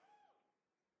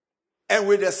and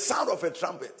with the sound of a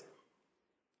trumpet.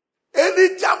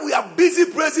 Anytime we are busy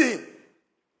praising Him,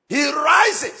 He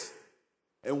rises.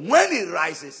 And when He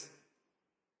rises,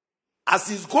 as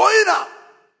He's going up,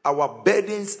 our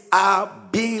burdens are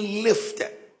being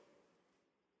lifted.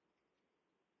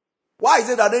 Why is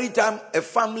it that anytime a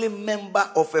family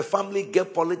member of a family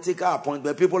get political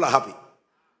appointment, people are happy?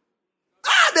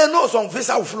 They know some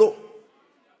visa will flow.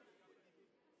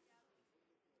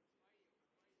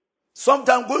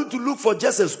 Sometimes going to look for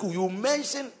just a school, you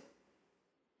mention,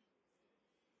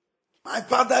 my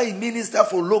father is minister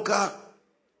for local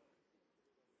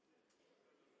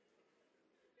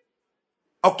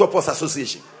Octopus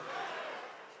Association.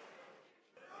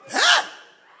 Huh?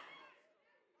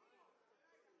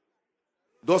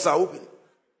 Doors are open.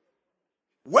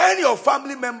 When your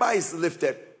family member is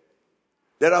lifted,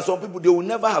 there are some people, they will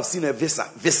never have seen a visa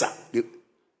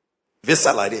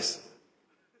like this,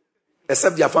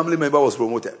 except their family member was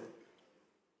promoted.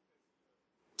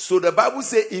 So the Bible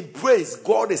says in praise,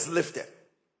 God is lifted.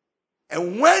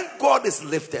 And when God is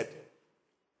lifted,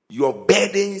 your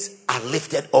burdens are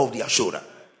lifted off their shoulder.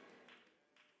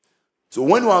 So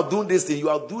when you are doing this thing, you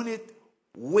are doing it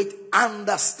with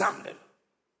understanding.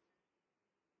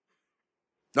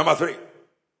 Number 3.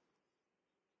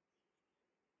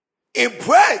 In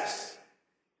praise,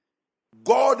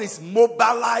 God is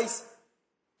mobilized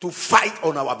to fight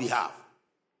on our behalf.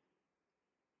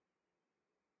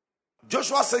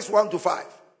 Joshua 6, 1-5.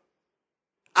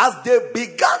 As they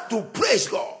began to praise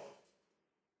God,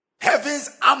 heaven's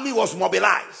army was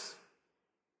mobilized.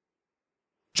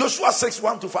 Joshua 6,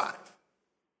 1-5.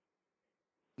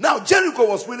 Now Jericho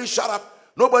was really shut up.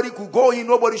 Nobody could go in,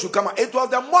 nobody should come out. It was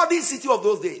the modern city of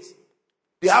those days.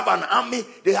 They have an army,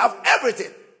 they have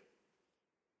everything.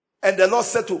 And the Lord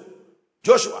said to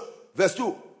Joshua, verse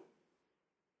 2,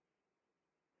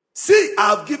 see,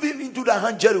 I have given into the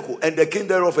hand Jericho and the king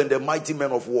thereof and the mighty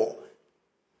men of war.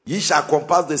 Ye shall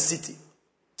compass the city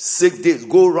 6 days.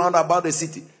 Go round about the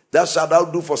city. That shalt thou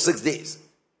do for 6 days.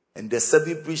 And the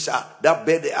 7th priest shall that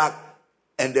bear the ark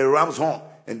and the ram's horn.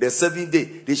 And the 7th day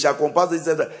they shall compass the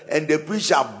city, and the priest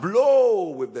shall blow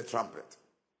with the trumpet.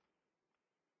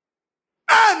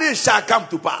 And it shall come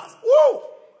to pass. Woo!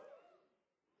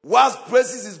 Whilst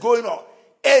praises is going on,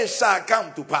 it shall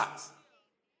come to pass.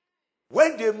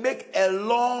 When they make a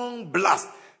long blast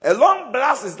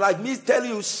is like me telling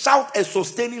you, shout a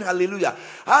sustaining hallelujah.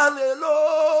 Hallelujah.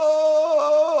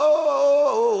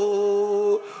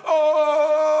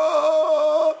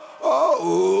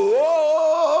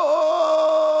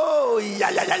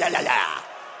 Yeah.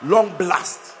 Long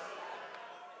blast.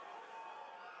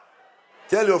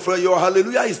 Tell your friend, your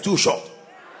hallelujah is too short.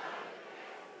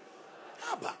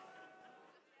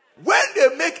 When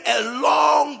they make a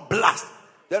long blast,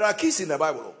 there are keys in the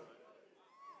Bible.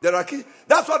 There are keys.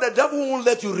 That's why the devil won't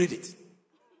let you read it.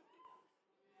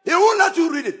 He won't let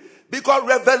you read it. Because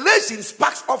revelation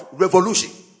sparks off revolution.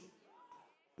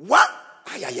 What?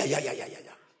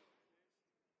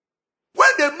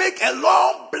 When they make a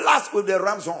long blast with the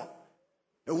ram's horn,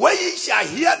 and when ye shall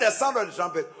hear the sound of the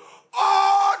trumpet,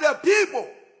 all the people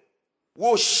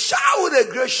will shout a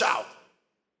great shout.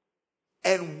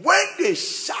 And when they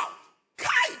shout,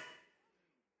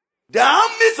 the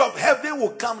armies of heaven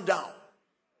will come down,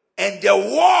 and the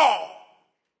wall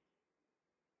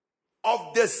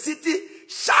of the city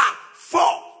shall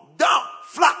fall down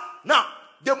flat. Now,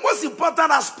 the most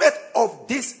important aspect of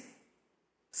this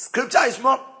scripture is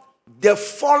not the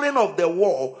falling of the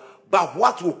wall, but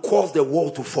what will cause the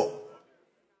wall to fall.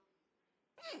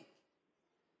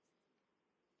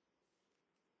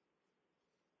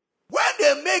 When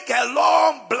they make a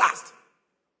long blast,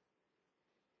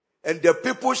 and the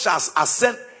people shall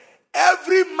ascend,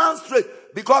 every man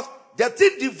straight, because the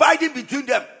thing dividing between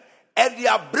them, And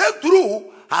their breakthrough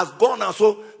has gone, and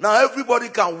so now everybody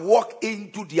can walk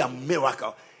into their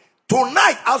miracle.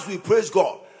 Tonight, as we praise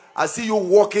God, I see you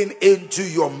walking into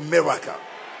your miracle.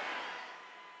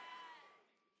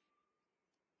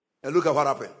 And look at what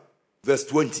happened. Verse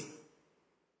 20.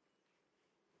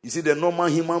 You see, the normal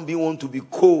human being want to be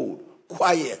cold,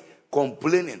 quiet,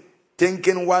 complaining,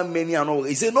 thinking why many are not.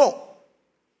 He said, no.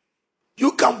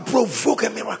 You can provoke a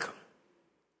miracle.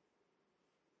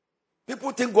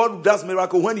 People think God does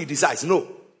miracle when he decides. No.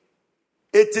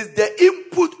 It is the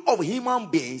input of human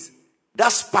beings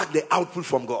that spark the output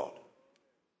from God.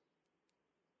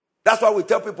 That's why we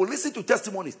tell people, listen to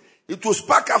testimonies. It will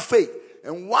spark our faith.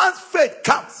 And once faith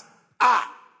comes,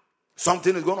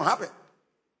 something is going to happen.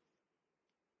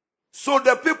 So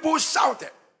the people shouted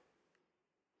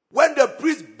when the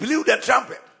priest blew the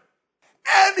trumpet,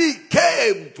 and it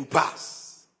came to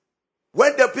pass.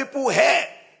 When the people heard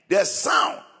the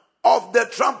sound of the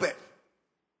trumpet,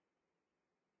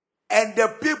 and the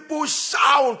people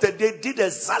shouted, they did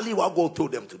exactly what God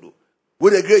told them to do,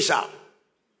 with a great shout.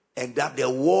 And that the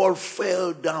wall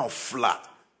fell down flat,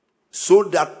 so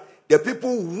that the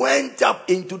people went up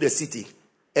into the city,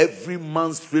 every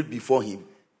man straight before him,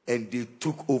 and they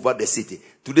took over the city.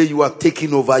 Today you are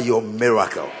taking over your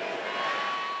miracle.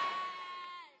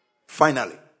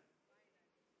 Finally,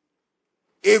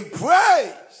 in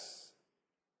praise,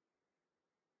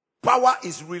 power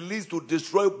is released to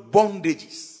destroy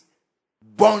bondages.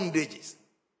 Bondages.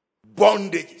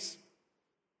 Bondages.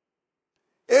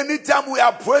 Anytime we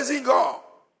are praising God,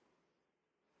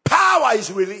 power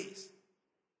is released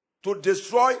to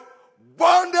destroy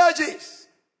bondages.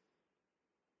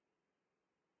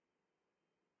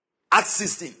 Acts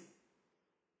 16,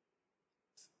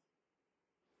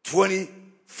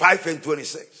 25 and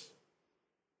 26.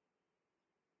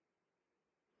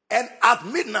 And at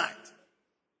midnight,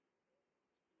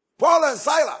 Paul and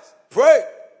Silas prayed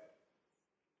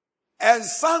and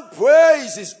sang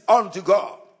praises unto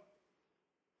God.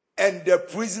 And the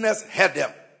prisoners heard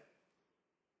them.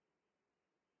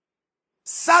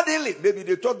 Suddenly, maybe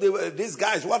they thought these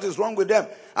guys, what is wrong with them?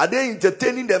 Are they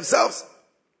entertaining themselves?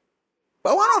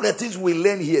 But one of the things we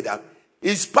learn here, that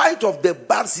in spite of the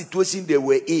bad situation they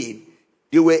were in,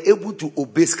 they were able to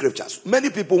obey scriptures.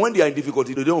 Many people, when they are in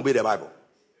difficulty, they don't obey the Bible.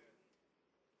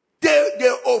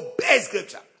 They obey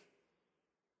scripture.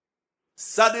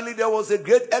 Suddenly there was a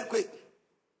great earthquake,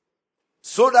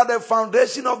 so that the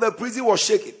foundation of the prison was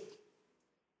shaken.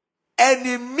 And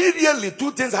immediately two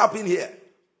things happened here.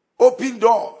 Open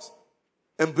doors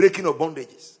and breaking of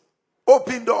bondages.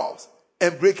 Open doors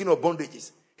and breaking of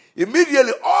bondages.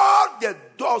 Immediately all the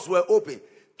doors were open.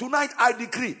 Tonight I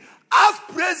decree, as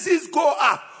praises go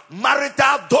up,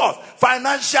 marital doors,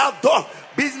 financial doors,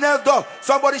 business doors,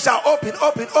 somebody shall open.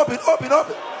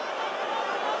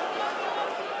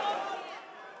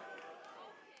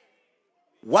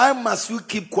 Why must you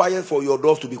keep quiet for your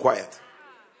doors to be quiet?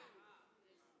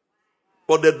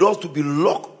 For the doors to be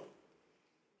locked.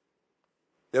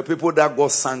 The people that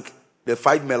got sank, the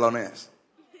 5 millionaires.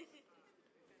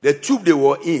 The tube they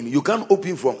were in, you can't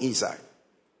open from inside.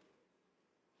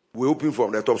 We open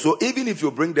from the top. So even if you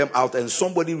bring them out and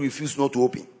somebody refuses not to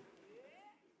open,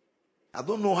 I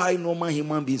don't know how normal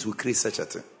human beings will create such a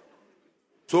thing.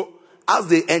 So as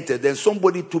they entered, then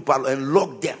somebody took out and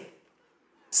locked them.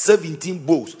 17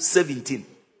 bowls, 17.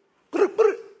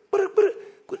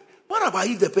 What about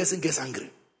if the person gets angry?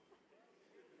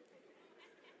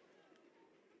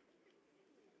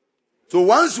 So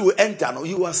once you enter,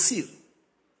 you are sealed.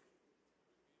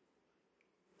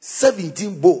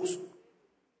 17 bowls.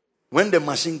 When the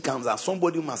machine comes out,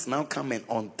 somebody must now come and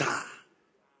untie.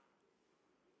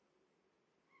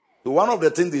 So one of the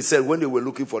things they said when they were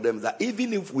looking for them is that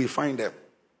even if we find them,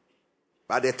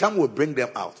 by the time we bring them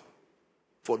out,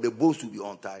 for the bowls to be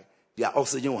untied, their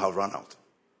oxygen will have run out.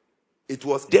 It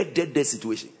was dead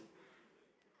situation.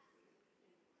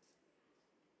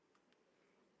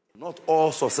 Not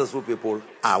all successful people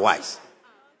are wise.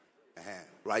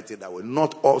 Write it that way.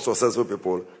 Not all successful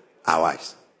people are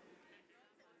wise.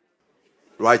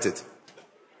 Write it.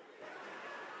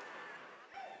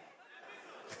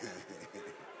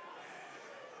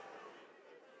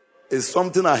 It's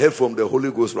something I heard from the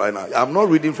Holy Ghost right now. I'm not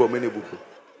reading from any book.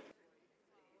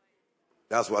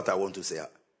 That's what I want to say.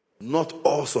 Not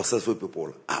all successful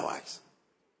people are wise.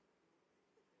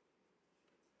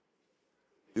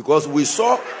 Because we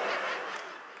saw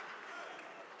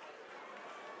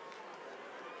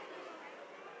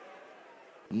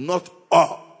not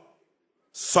all,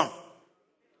 some.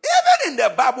 Even in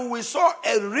the Bible, we saw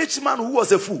a rich man who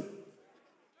was a fool.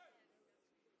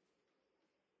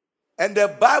 And the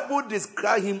Bible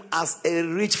describes him as a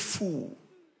rich fool.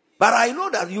 But I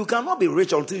know that you cannot be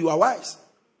rich until you are wise.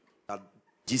 But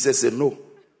Jesus said no.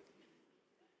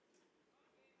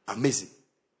 Amazing.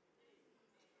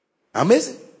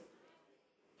 Amazing.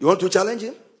 You want to challenge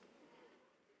him?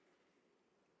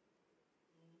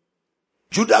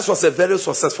 Judas was a very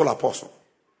successful apostle.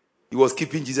 He was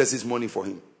keeping Jesus' money for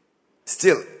him.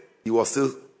 Still, he was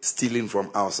still stealing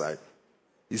from outside.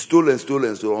 He stole and stole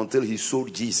and stole until he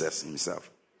sold Jesus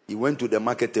himself. He went to the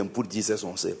market and put Jesus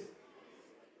on sale.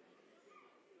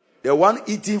 The one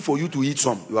eating for you to eat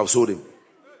some, you have sold him.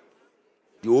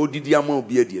 The old diamond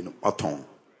beard, aton.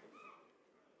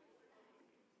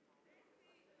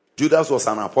 Judas was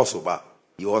an apostle, but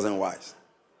he wasn't wise.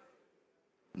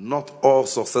 Not all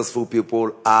successful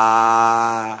people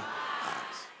are wise.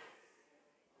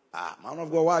 Man of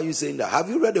God, why are you saying that? Have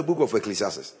you read the book of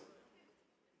Ecclesiastes?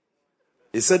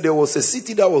 He said there was a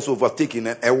city that was overtaken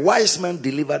and a wise man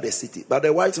delivered the city. But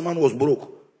the wise man was broke.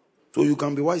 So you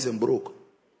can be wise and broke.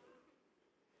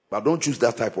 But don't choose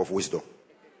that type of wisdom.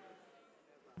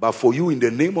 But for you, in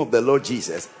the name of the Lord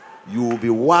Jesus, you will be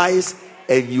wise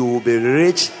and you will be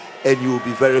rich and you will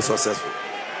be very successful.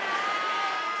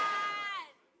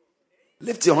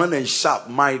 Lift your hand and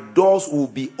shout, my doors will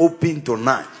be open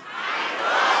tonight.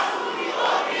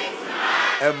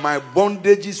 And my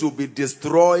bondages will be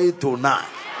destroyed tonight.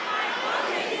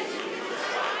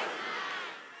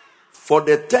 For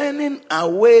the turning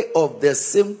away of the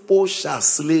simple shall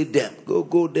slay them.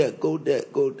 Go there, go there,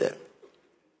 go there.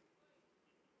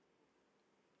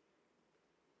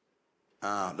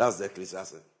 That's the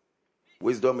Ecclesiastes.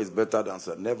 Wisdom is better than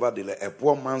so. Nevertheless, a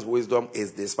poor man's wisdom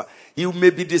is despised. He may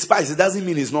be despised. It doesn't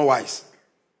mean he's not wise.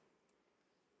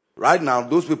 Right now,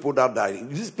 those people that died,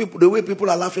 these people, the way people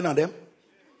are laughing at them,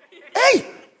 hey,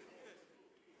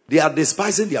 they are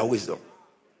despising their wisdom.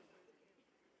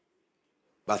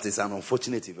 But it's an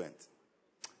unfortunate event.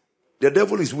 The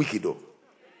devil is wicked though.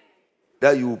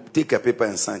 That you take a paper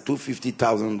and sign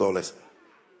 $250,000.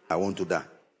 I want to die.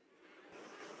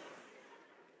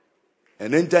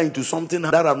 And enter into something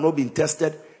that have not been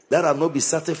tested, that have not been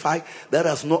certified, that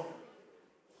has not,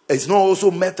 it's not also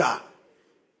matter.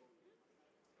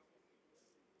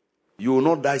 You will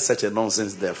not die such a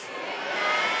nonsense death.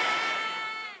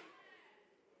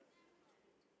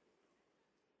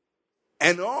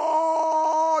 And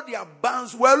all their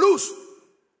bands were loose.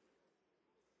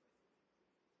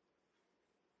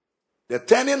 The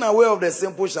turning away of the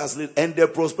simple shall slay, and the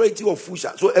prosperity of fool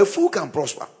shall. So a fool can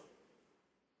prosper.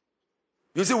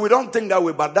 You see, we don't think that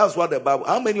way, but that's what the Bible.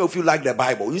 How many of you like the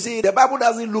Bible? You see, the Bible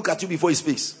doesn't look at you before it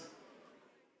speaks.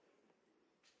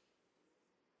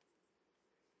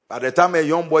 By the time a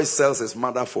young boy sells his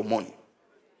mother for money,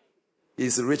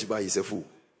 he's rich, but he's a fool.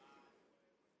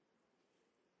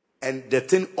 And the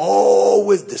thing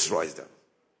always destroys them.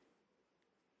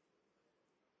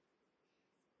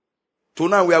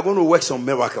 Tonight we are going to work some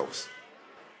miracles.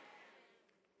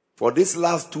 For these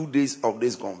last 2 days of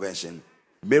this convention,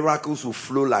 miracles will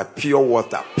flow like pure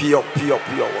water. Pure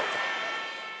water.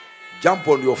 Jump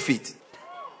on your feet.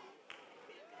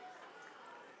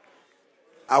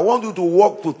 I want you to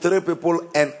walk to 3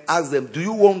 people and ask them, do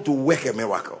you want to work a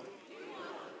miracle?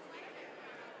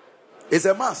 It's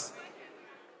a must.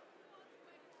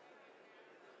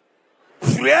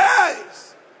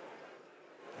 Yes.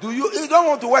 You don't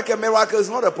want to work a miracle, it's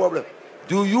not a problem.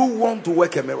 Do you want to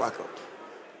work a miracle?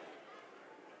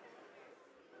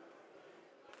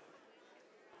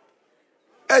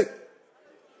 Hey.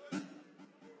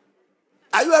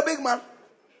 Are you a big man?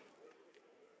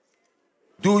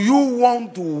 Do you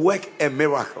want to work a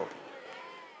miracle?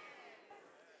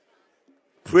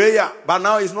 Prayer. But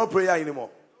now it's not prayer anymore.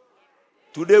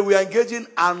 Today we are engaging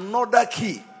another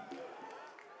key.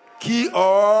 Key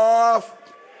of.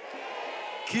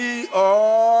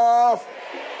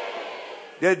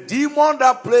 The demon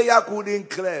that prayer couldn't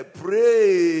clear,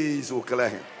 praise will clear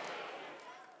him.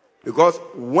 Because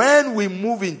when we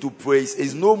move into praise,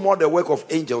 it's no more the work of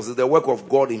angels, it's the work of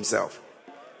God himself.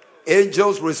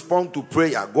 Angels respond to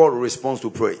prayer, God responds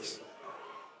to praise.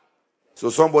 So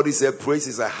somebody said praise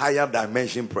is a higher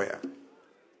dimension prayer.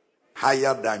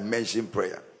 Higher dimension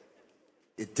prayer.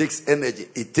 It takes energy,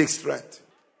 it takes strength.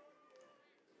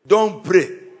 Don't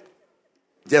pray.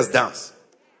 Just dance.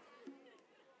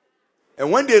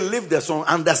 And when they leave the song,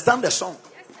 understand the song.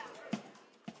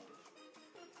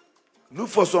 Look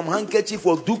for some handkerchief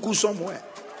or duku somewhere.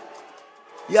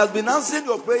 He has been answering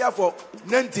your prayer for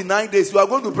 99 days. You are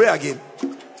going to pray again.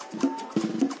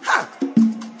 Ha!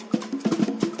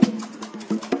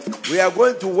 We are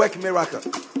going to work miracle.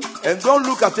 And don't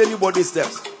look at anybody's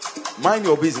steps. Mind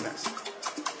your business.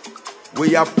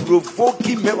 We are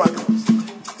provoking miracles.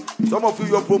 Some of you,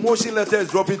 your promotion letter is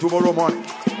dropping tomorrow morning.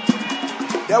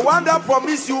 The one that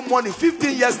promised you money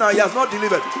 15 years now, he has not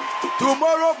delivered.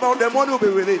 Tomorrow, the money will be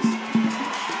released.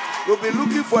 You'll be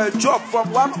looking for a job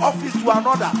from one office to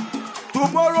another.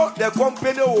 Tomorrow, the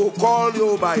company will call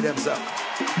you by themselves.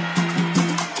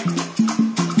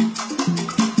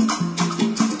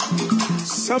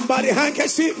 Somebody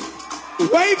handkerchief,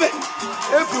 wave it.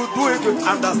 If you do it with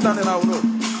understanding, I will know.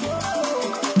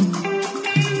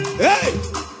 Hey!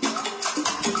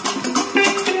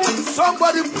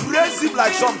 Somebody praise him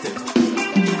like something.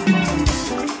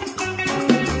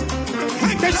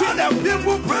 Handkerchief, the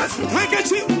people praise him.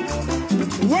 handkerchief,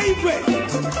 wave it.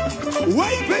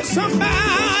 Wave it,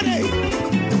 somebody.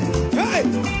 Hey!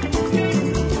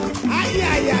 Ay,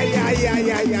 ay, ay, ay,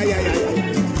 ay, ay, ay, ay, ay.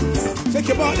 Shake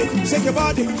your body, shake your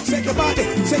body, shake your body,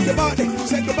 shake your body,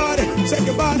 shake your body, shake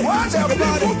your body, shake your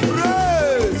body.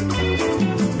 Praise.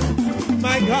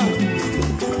 My God.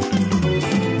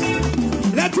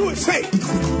 Let's do it. Say,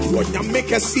 when you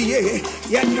make a see it,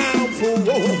 you can't fool.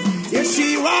 Yes,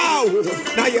 she wow.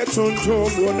 Now you're turn to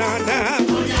Bonana.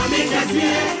 When you make a see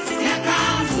it, you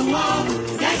can't fool.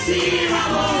 Yes, she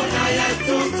wow. Now you're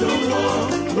turn to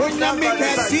when you make a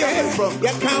see it,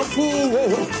 you can't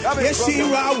fool. Yes, she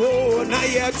wow. Now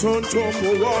you're turn to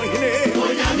Bonana.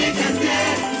 When you make a see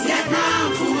it, you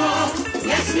can't fool.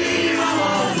 Yes, she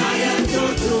wow. Now you're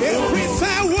turn to every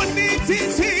side would be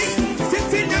teaching.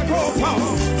 Sitting your copa.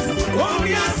 Oh,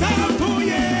 yes, I'm to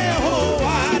you. Oh,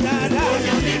 da da. When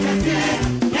you make a see it,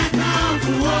 you can't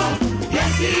fool. Yes,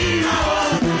 she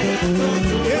wow. Now you're turn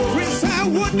to every side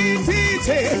would be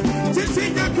teaching.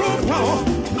 Sitting your copa.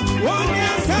 Oh,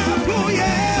 yes, I'm to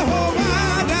you. Oh,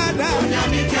 da da. When you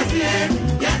make a see it,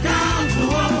 you can't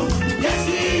fool. Yes,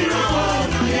 she wow.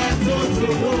 Now you're turn to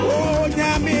oh,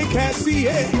 you make a see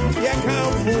it, you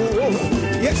can't fool.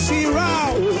 Yes, she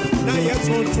wow. Now you're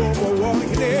turn to walk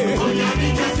there. Oh, you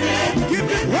make a see it, give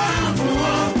me one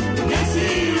fool. Yes, she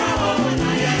wow.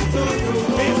 Now you're turn to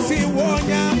yes, she won't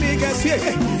you make a see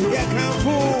it, you can't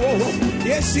fool.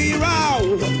 Yes, she wow.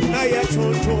 Now you're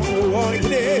turn to walk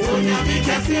there. Oh, you make a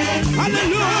see it,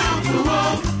 hallelujah.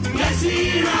 Yes, she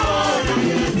wow. Now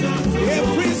you're turn to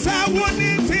every side one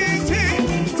in Titi,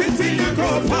 your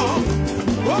crop on.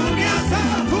 Oh, yes,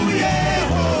 I'm for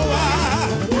Yehovah.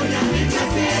 Oh, you make a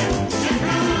see it, you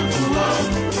can't fool.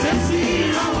 Yes, she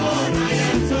wow. Now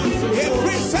you're turn to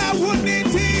every side one in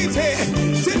Titi,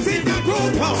 your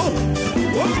crop on.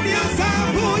 Oh, yes, I'm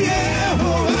for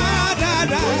Yehovah. Da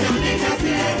da. Oh, you make a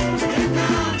see it, you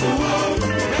can't fool.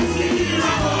 Yes, she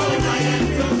wow. Now you're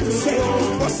turn to say,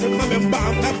 what's the mama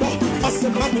bamba? What's the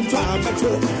mama drama to?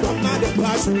 I'm not a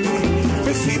passion.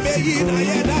 Missy Bayi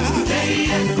Nayada.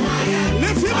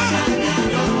 Lift him up.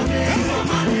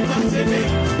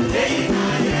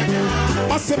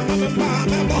 What's the mama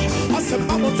bamba? What's the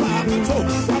mama drama to?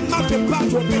 I'm not a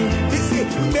passion. Missy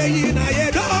Bayi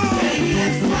Nayada.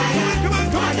 Come on,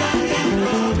 come on.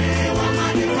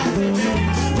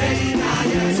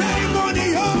 Say money,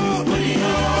 oh.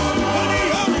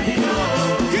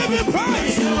 Give me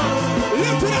praise.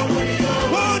 Lift it up.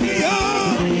 Money, oh.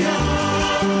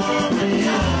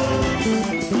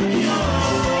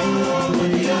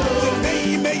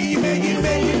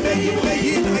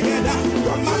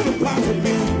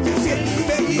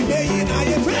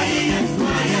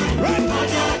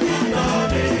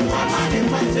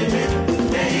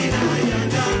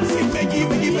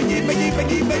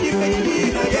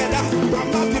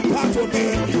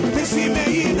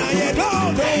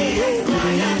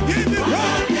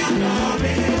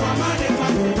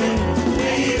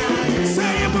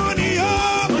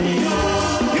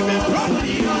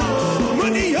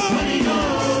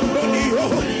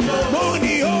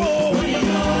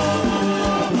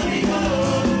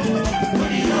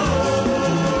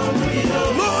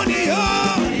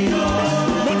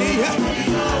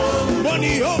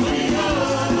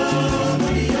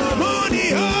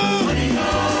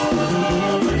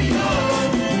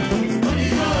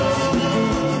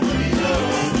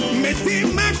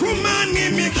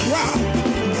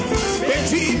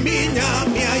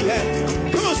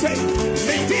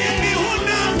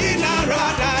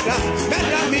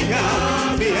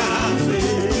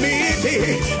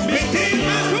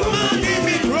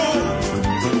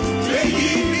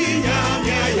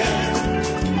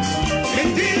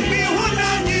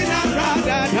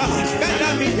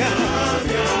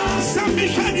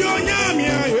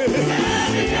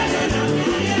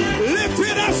 Lift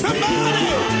it up, somebody.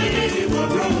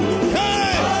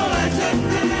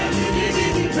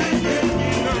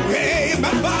 Hey, my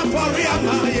papa,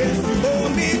 oh,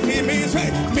 me, say,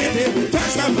 me,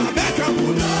 touch my back.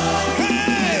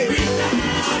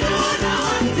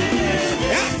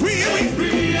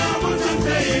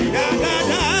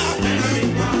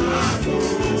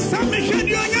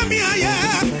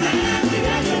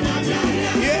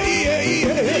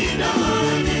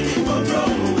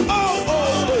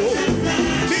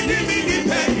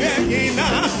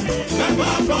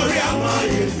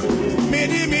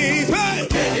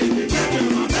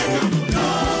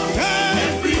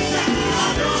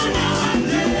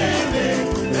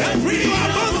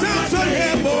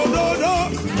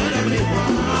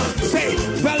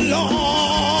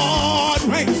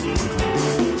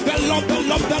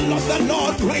 the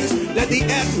Lord reigns. Let the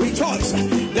earth rejoice.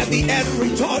 Let the earth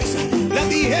rejoice. Let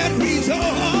the earth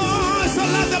rejoice. So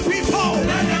let the people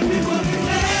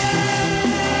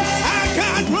I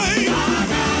can't reign.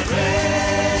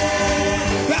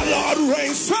 The Lord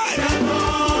reigns.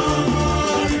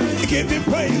 Give him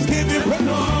praise. Give him praise.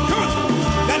 Come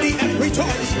on. Let the earth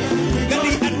rejoice. Let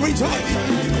the earth rejoice.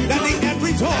 Let the earth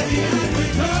rejoice.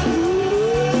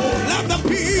 Let the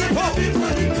people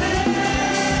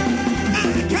I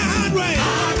can't reign. I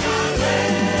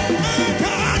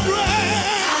can't reign.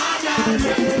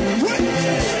 Wait.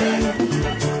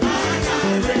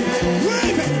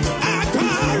 Wait. I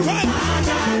can't reign.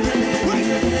 Wait.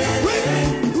 Wait.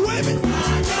 Wait.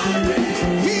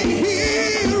 He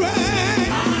reigns.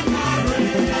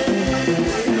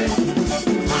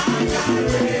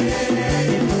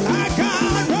 I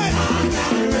can't reign.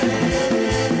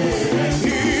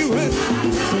 He reigns.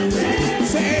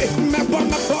 Say, me bon.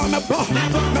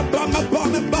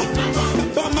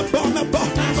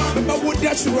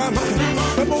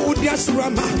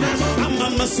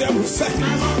 I'm a self say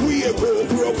we a go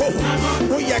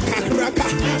we a kakraka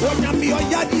onyami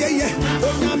oyadie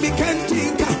onyami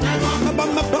kentinka me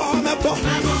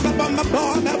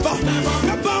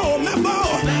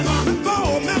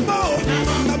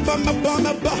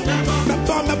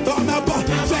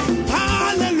say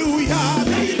hallelujah.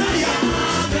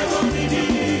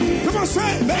 Come on,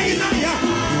 say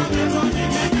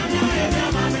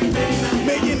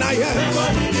Meginaya.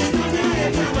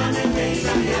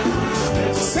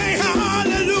 Say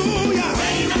hallelujah.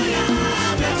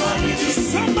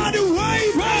 Somebody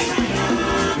wave it.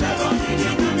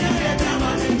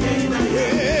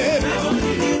 Yeah.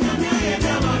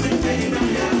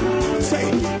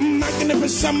 Say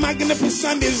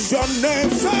magnificent is your name.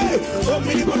 Say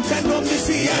omnipotent,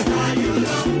 omniscient.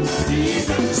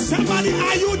 Somebody,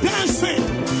 are you dancing?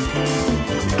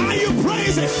 Are you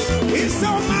praising? He's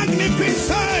so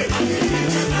magnificent.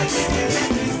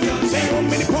 Say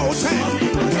omnipotent.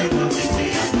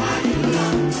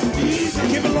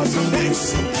 Give the Lord some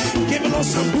dance. Give the Lord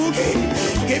some boogie.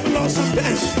 Give the Lord some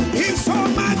dance. He's so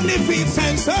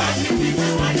magnificent.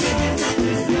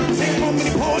 Say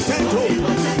omnipotent.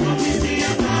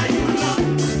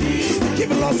 Give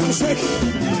the Lord some shaking.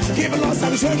 Give the Lord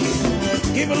some shaking.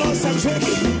 Give the Lord some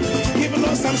shaking. Give the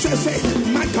Lord some shaking. Say,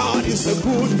 my God is a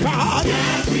good God.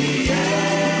 Yes, he is.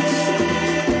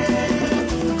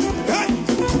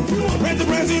 Praise the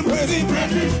praise, praise him,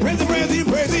 praise the praise,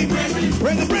 praise him,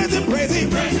 praise the praise, praise him,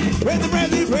 praise the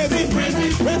praise, praise him,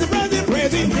 praise the praise,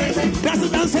 praise him. That's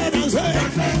it, dance, dance,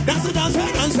 that's it, dance,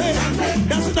 dance,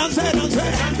 that's it, dance, dance, that's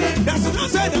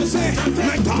it, dance, dance.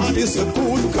 My God is a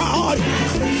good God.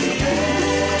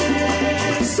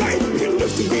 Say, he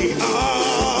lifted me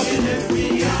up.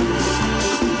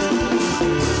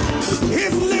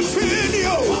 He's lifting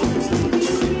you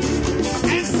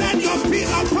and set your feet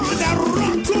upon the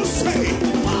rock to say,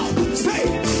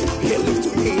 he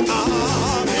lifted me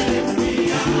up.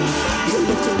 He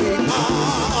lifted me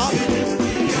up.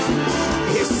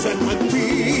 He set my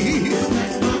feet.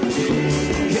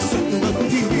 He set my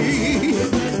feet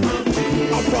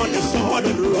upon the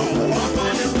solid rock.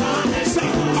 Say,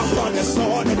 upon the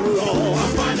solid rock.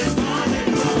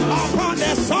 Upon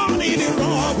the solid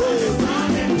rock.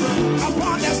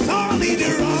 Upon the solid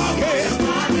rock.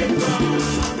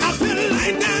 I feel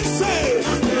like dancing.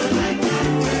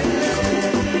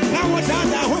 Now what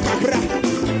does I hope I cry?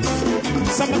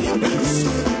 Somebody dance.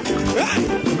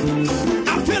 I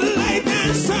feel like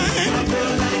dancing.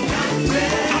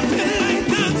 I feel like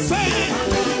dancing.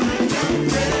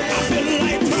 I feel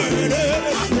like turning.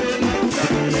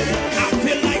 I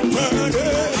feel like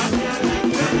turning.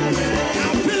 I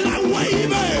feel like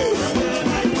waving.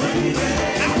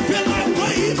 I feel like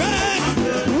waving.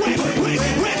 Wait. I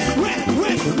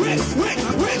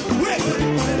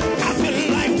feel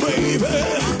like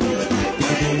waving.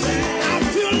 I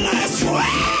feel like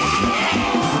sweat.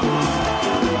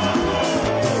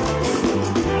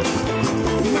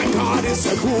 My God is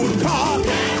a good God.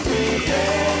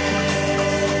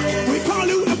 We call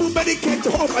you everybody can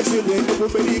Jehovah children,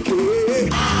 everybody can.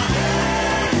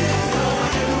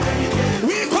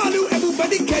 We call you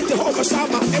everybody can Jehovah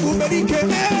Shammah, everybody can.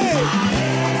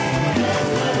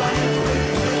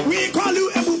 We call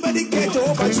you everybody can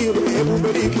Jehovah children,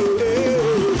 everybody can.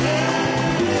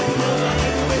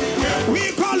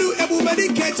 We call you everybody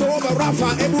can Jehovah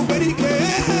Rapha, everybody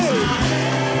can.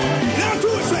 Now do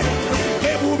it, say,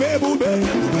 everybody,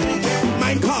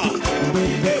 my God,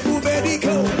 everybody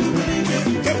can.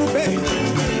 Everybody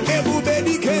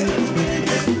can.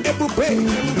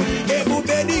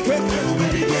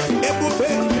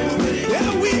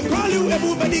 Yeah, we call you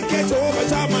everybody can Jehovah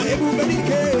Shammah.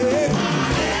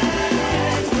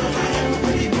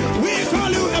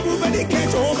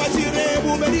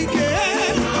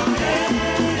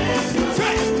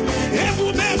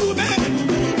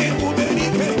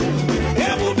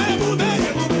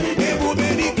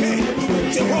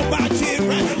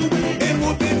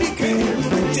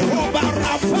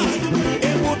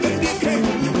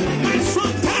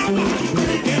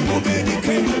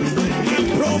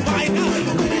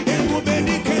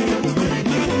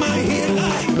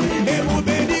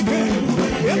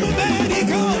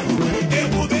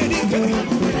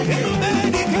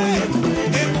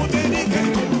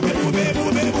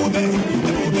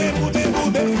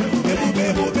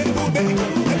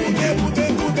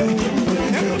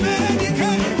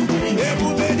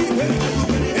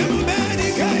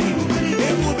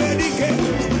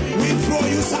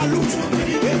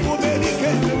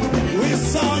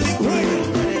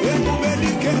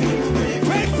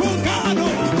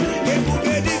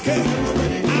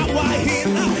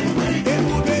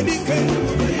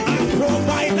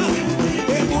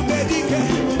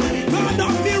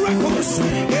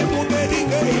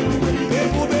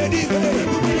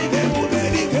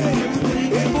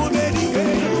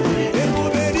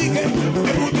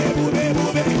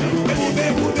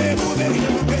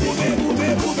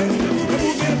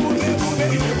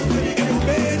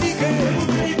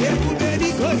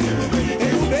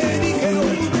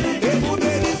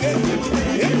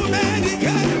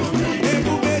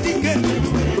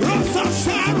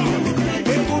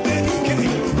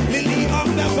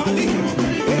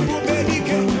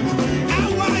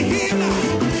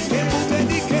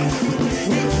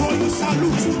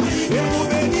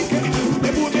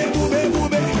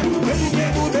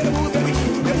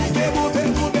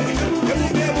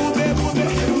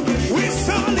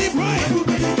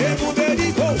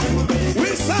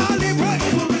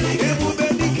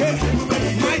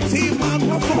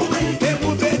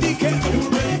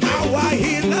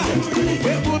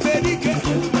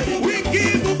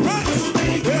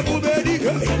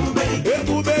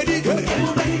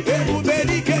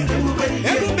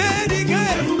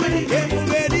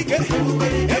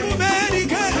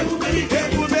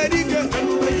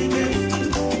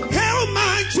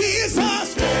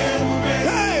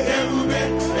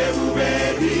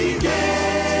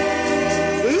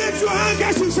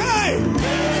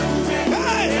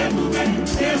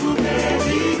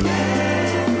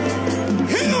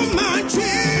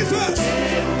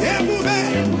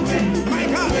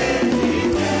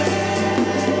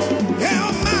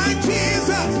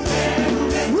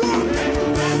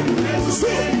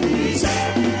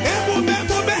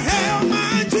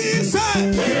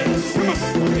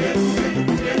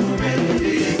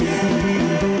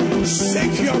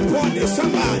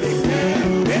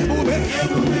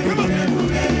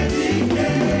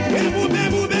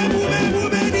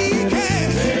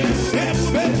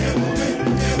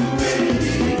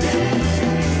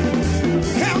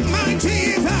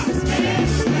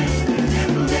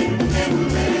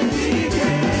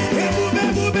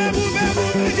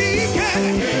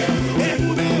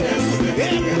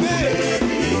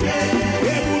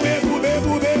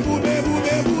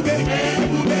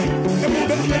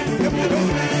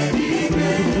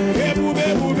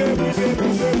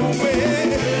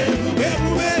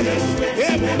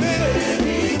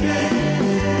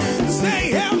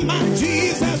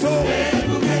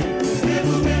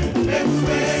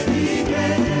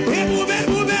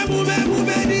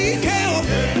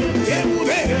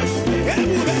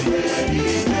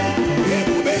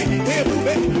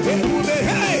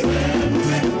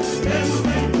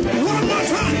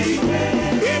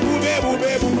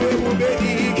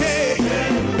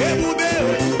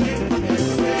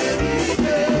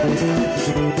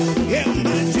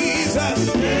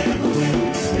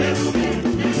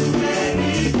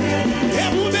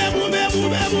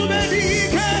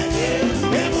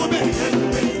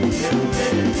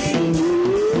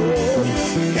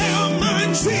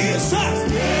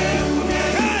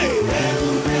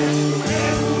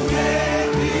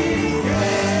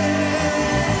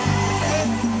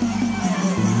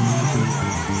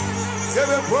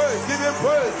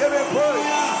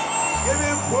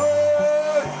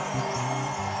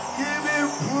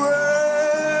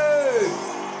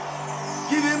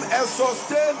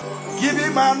 Give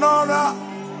him an honor.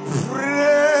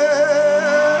 Pray.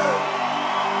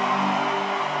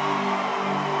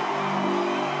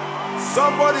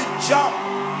 Somebody jump.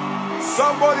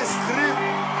 Somebody scream.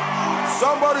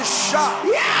 Somebody shout.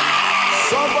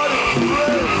 Somebody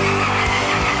pray.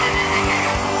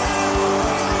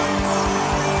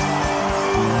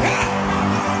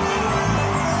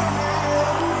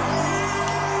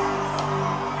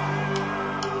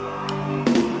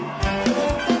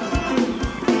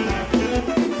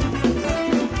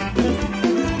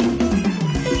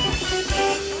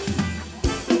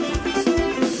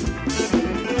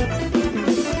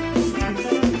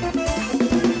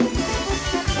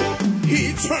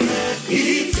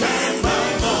 He turned my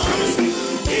mourning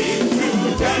into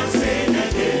dancing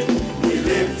again. He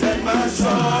lifted my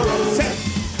sorrow.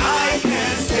 I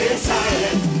can't stay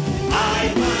silent.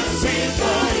 I must sing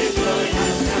for His joy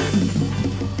and dance.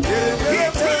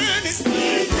 He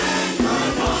turned my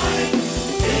mourning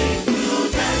into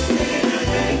dancing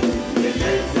again. He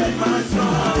lifted my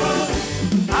sorrow.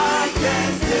 I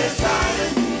can't stay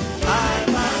silent. I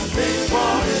must sing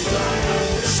for His joy and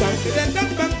dance.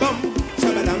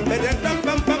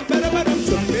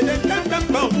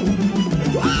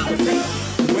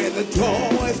 When the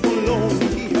joy is below,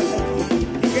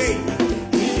 he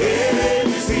gave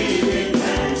receiving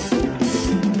hands.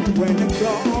 When the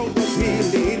God was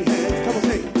healing hands, come on,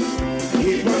 sing.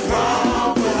 He was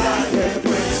all for life and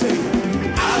praise.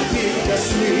 I'll be the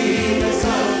sweetness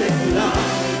of His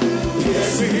love. He has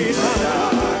seen my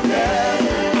darkness.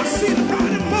 I see the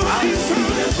bright morning sun.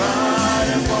 The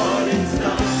bright morning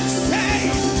star. Say,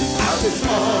 I was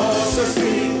also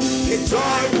sing a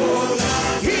joyful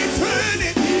life. He turned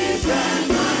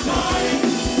my morning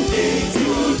into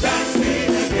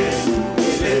dancing again. He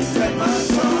lifted my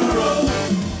sorrow.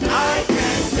 I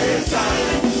can't stay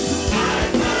silent. I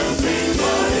must sing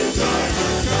for His joy.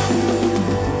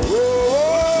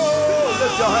 Oh,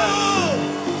 lift your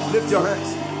hands. Lift your hands.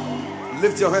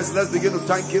 Lift your hands. Let's begin to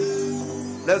thank Him.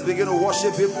 Let's begin to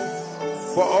worship Him.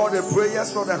 For all the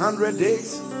prayers for the 100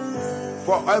 days.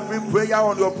 For every prayer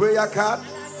on your prayer card.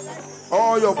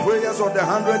 All your prayers on the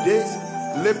 100 days.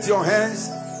 Lift your hands.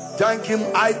 Thank him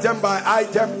item by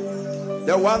item.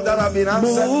 The one that have been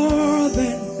answered.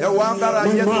 The one that are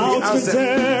yet to be answered.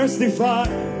 Testify.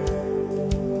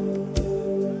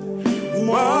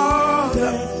 More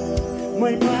than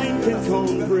my mind can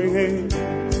comprehend.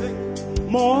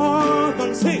 More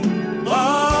than sing.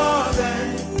 More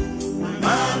than my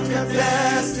mind can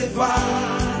testify.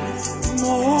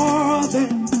 More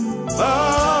than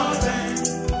my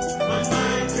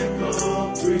mind can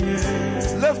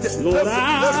comprehend. Lift it, Lord, lift it,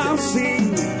 I've lift it.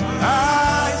 seen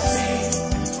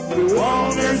the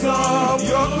wonders of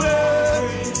your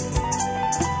grace.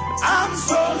 I'm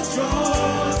so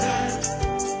sure that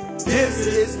this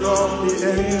is not the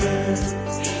end.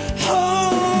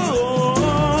 oh,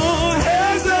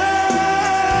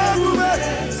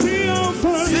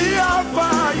 see how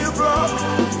far you brought.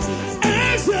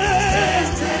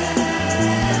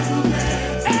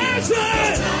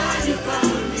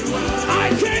 I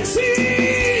can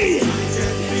see,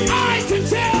 I can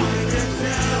tell,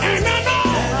 and I know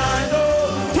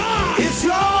It's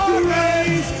your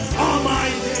grace on my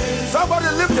days. Somebody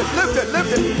lift it, lift it,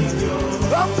 lift it.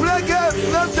 Don't play games,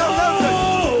 lift it, lift it.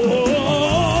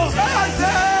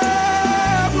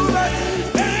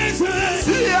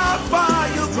 See how far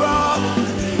you brought.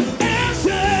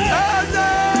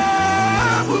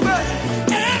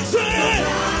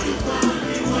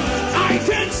 I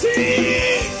can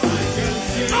see,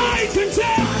 I can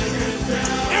tell,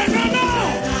 and I know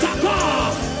that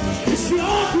God is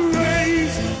your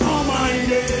grace on my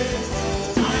days.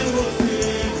 I will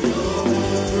sing your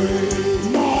praise.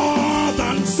 More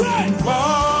than say,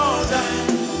 More than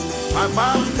my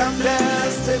mouth can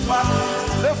testify.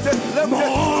 Lift it, lift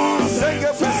it. Sing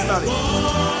it personally.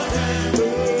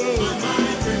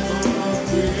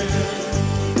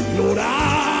 Lord,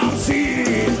 I've seen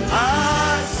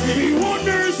the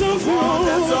wonders of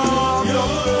your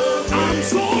love. I'm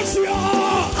so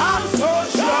sure. I'm so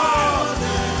sure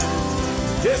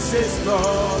this is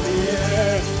not the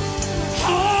end. Oh,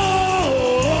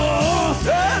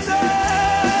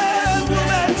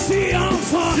 see how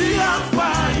far, See how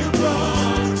far you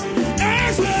brought.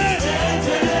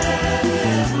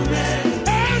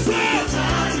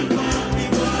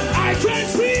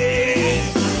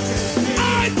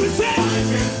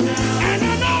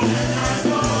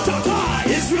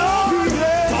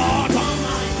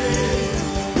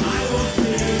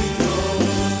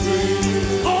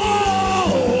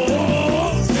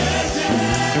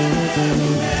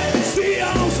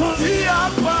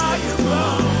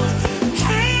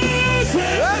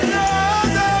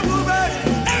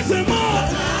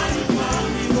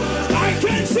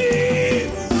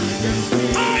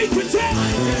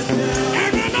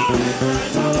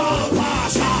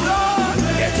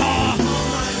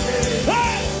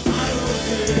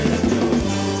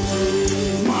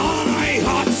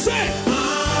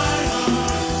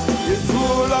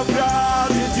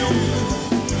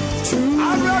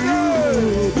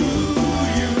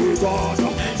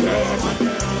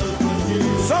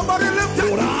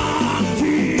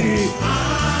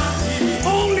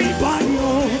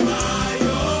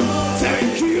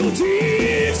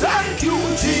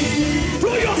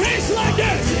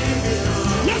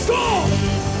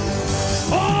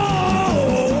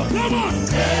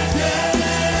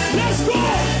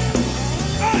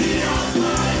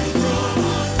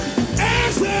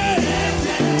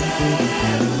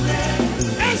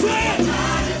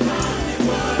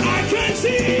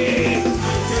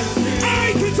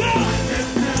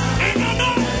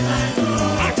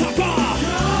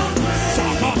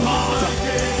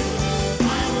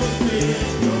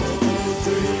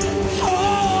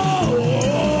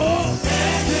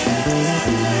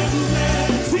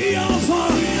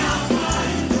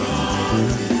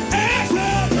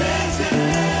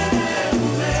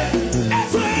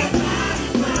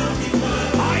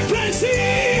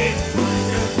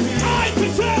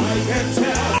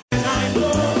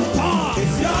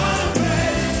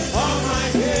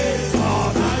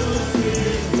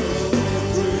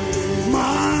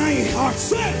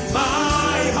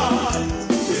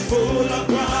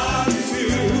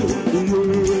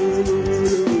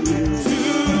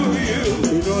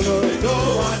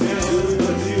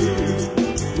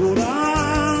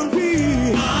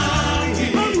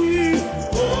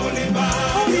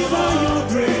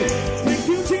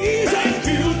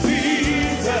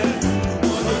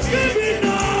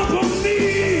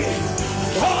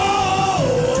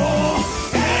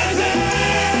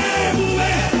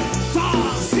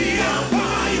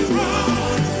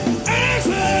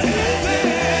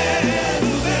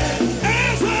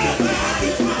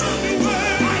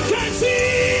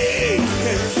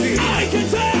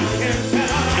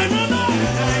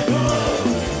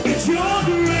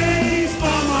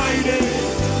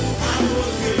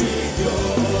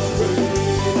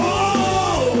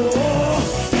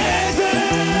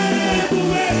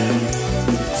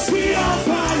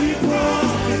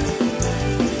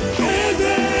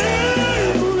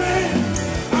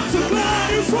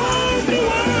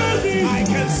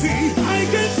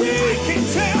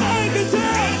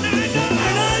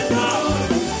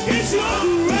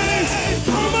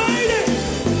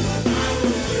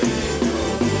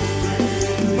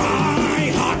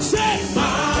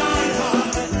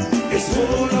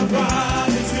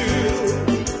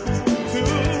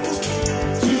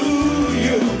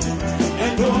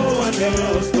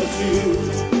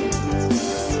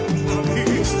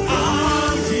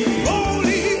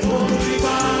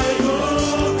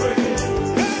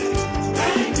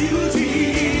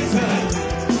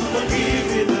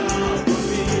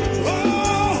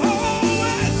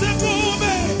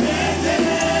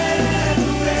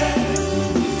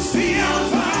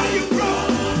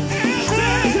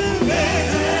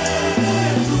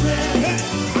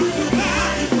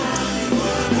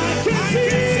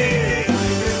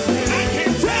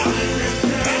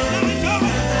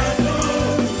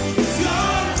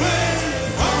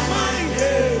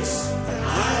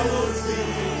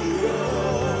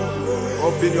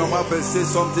 Open your mouth and say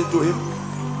something to him.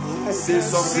 Say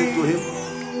something to him.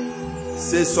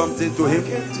 Say something to him.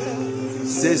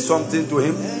 Say something to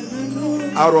him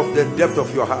out of the depth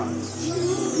of your heart.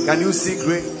 Can you see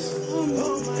grace?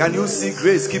 Can you see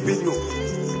grace keeping you?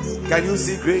 Can you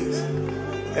see grace?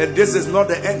 And this is not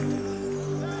the end.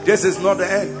 This is not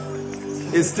the end.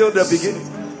 It's still the beginning.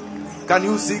 Can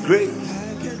you see grace?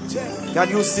 Can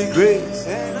you see grace?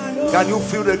 Can you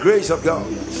feel the grace of God?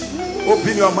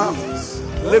 Open your mouth.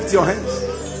 Lift your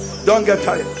hands. Don't get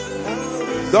tired.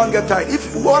 Don't get tired.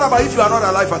 What about if you are not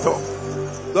alive at all?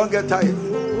 Don't get tired.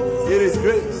 It is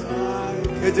grace.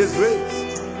 It is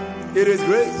grace. It is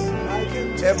grace.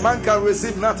 A man can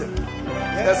receive nothing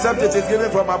except it is given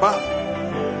from above.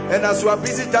 And as you are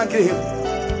busy thanking him,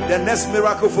 the next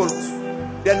miracle follows.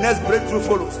 The next breakthrough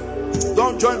follows.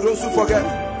 Don't join those who forget.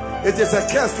 It is a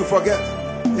curse to forget.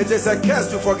 It is a curse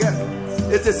to forget.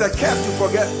 It is a curse to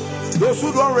forget. Those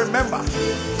who don't remember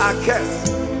are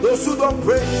cursed. Those who don't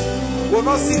praise will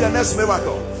not see the next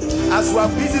miracle. As you are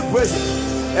busy praising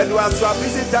and as you are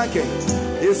busy thanking,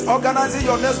 he is organizing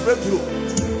your next breakthrough,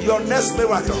 your next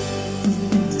miracle.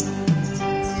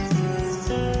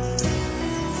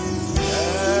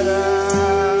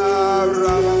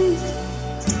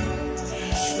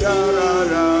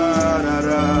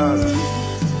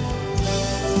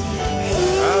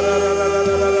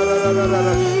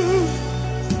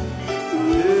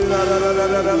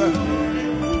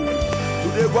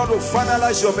 Today God will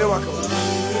finalize your miracle.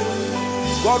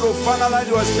 God will finalize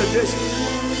your expectation,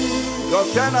 your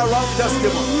turnaround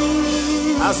testimony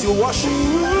as you worship,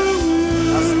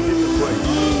 as you give the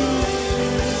praise.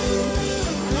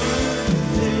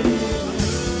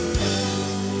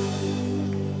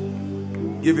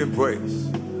 Give him praise.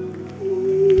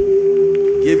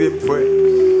 Give him praise.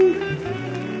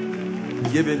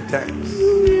 Give him thanks.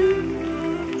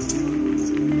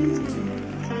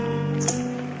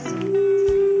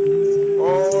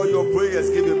 All your prayers,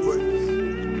 give him praise.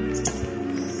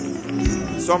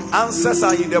 Some answers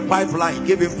are in the pipeline.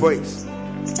 Give him praise.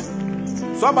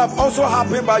 Some have also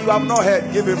happened, but you have not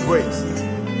heard. Give him praise.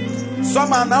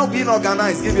 Some are now being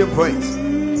organized. Give him praise.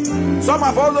 Some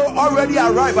have already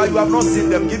arrived, but you have not seen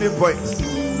them. Give him praise.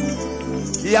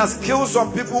 He has killed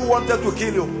some people who wanted to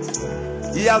kill you.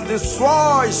 He has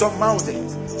destroyed some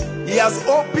mountains. He has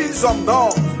opened some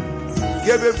doors.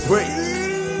 Give him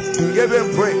praise. Give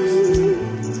him praise.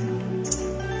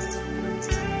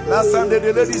 Last Sunday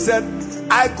the lady said,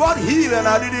 I got healed and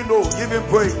I didn't know. Give him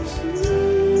praise.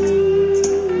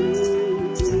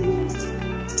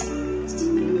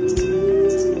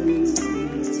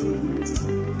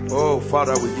 Oh,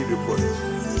 Father, we give you praise.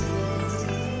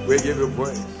 We give you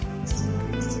praise.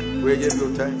 We give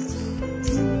you thanks.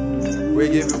 We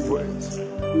give you praise.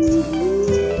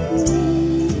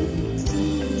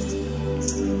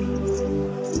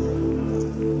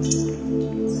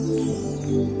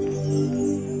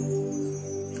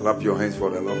 Clap your hands for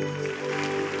the Lord.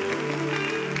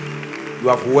 You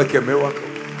have worked a miracle.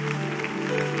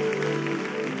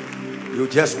 You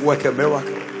just work a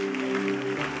miracle.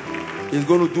 He's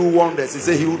going to do wonders. He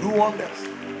said he will do wonders.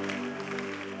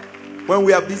 When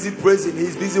we are busy praising,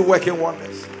 he's busy working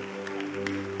wonders.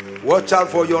 Watch out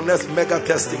for your next mega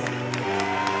testimony.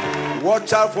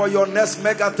 Watch out for your next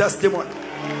mega testimony.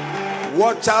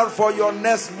 Watch out for your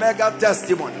next mega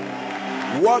testimony.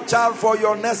 Watch out for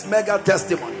your next mega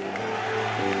testimony.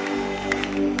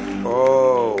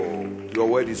 Oh, your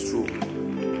word is true.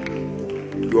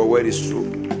 Your word is true.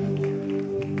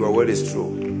 Your word is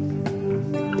true.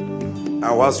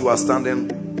 And whilst you are standing,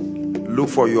 look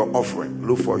for your offering.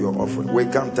 Look for your offering. We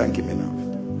can't thank him enough.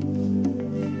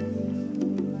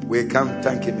 We can't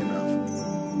thank him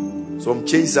enough. Some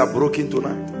chains are broken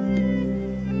tonight.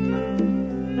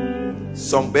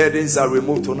 Some burdens are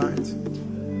removed tonight.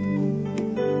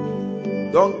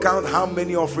 Don't count how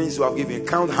many offerings you have given.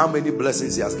 Count how many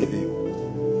blessings he has given you.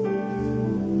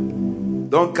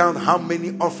 Don't count how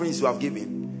many offerings you have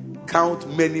given. Count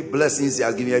many blessings he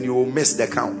has given you, and you will miss the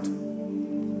count.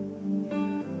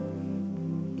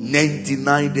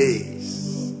 99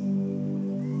 days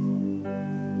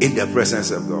in the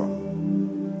presence of God.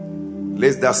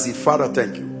 Let's just see. Father,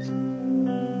 thank you.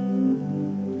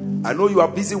 I know you are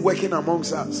busy working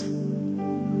amongst us.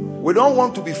 We don't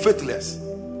want to be faithless.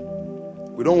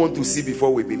 We don't want to see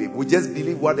before we believe. We just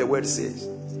believe what the word says.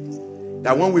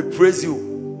 That when we praise you,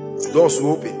 doors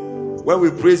will open. When we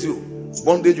praise you,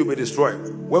 bondage will be destroyed.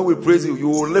 When we praise you, you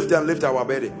will lift and lift our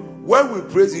burden. When we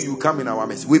praise you, you come in our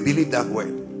midst. We believe that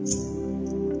word.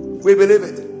 We believe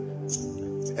it.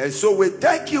 And so we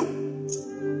thank you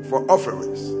for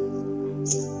offerings.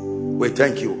 We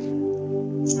thank you.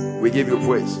 We give you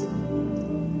praise.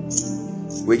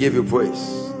 We give you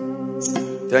praise.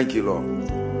 Thank you, Lord.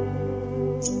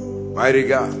 Mighty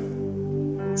God,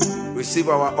 receive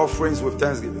our offerings with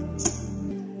thanksgiving.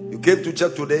 You came to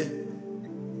church today,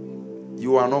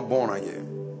 you are not born again.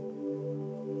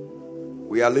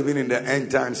 We are living in the end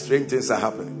times. Strange things are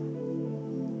happening.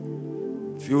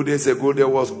 A few days ago, there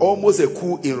was almost a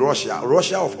coup in Russia.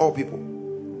 Russia of all people.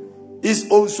 Its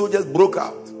own soldiers broke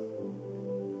out.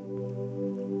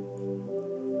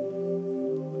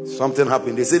 Something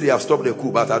happened. They say they have stopped the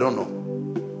coup, but I don't know.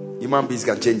 Human beings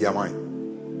can change their mind.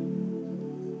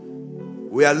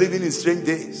 We are living in strange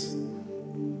days.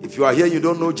 If you are here, you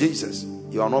don't know Jesus,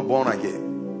 you are not born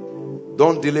again.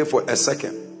 Don't delay for a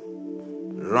second.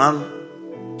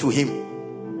 Run to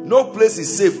Him. No place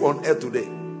is safe on earth today.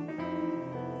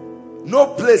 No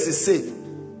place is safe.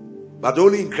 But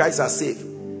only in Christ are safe.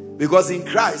 Because in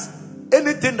Christ,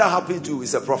 anything that happens to you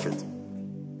is a profit.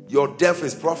 Your death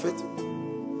is profit.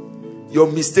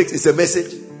 Your mistakes is a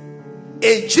message.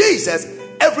 In Jesus,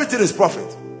 everything is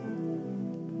profit.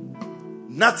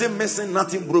 Nothing missing,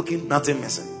 nothing broken, nothing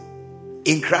missing.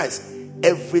 In Christ,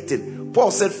 everything.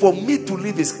 Paul said, for me to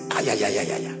live is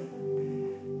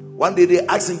One day they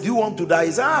asked him, do you want to die?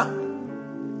 He said,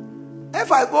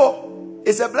 if I go,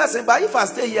 it's a blessing, but if I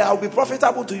stay here, I'll be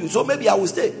profitable to you. So maybe I will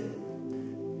stay.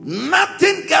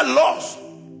 Nothing get lost.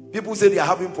 People say they are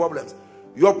having problems.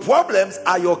 Your problems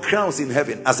are your crowns in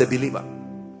heaven as a believer.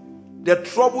 The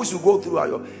troubles you go through are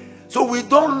your... So we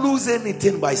don't lose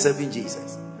anything by serving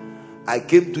Jesus. I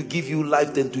came to give you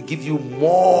life and to give you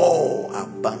more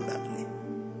abundantly.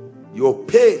 Your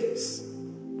pains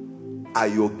are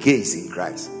your gains in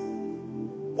Christ.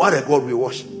 What a God we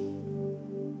worship.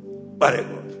 What a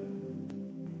God.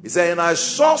 He said, and I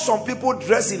saw some people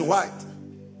dressed in white,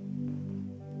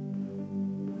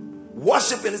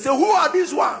 worshiping. He said, who are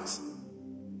these ones?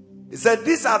 He said,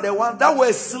 these are the ones that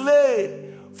were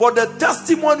slain for the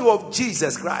testimony of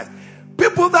Jesus Christ.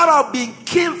 People that are being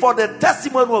killed for the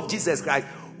testimony of Jesus Christ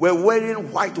were wearing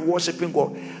white, worshiping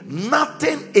God.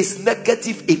 Nothing is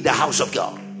negative in the house of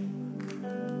God.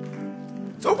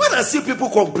 So when I see people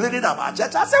complaining about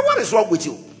church, I say, what is wrong with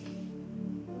you?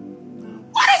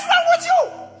 What is wrong with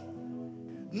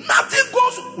you? Nothing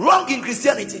goes wrong in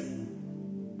Christianity.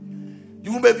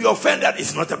 You may be offended,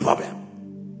 it's not a problem.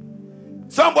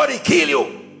 Somebody kill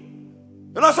you.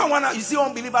 You know, someone, you see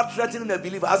unbeliever threatening a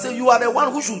believer. I say, you are the one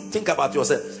who should think about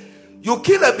yourself. You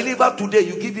kill a believer today,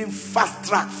 you give him fast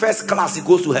track, first class, he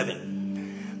goes to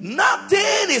heaven.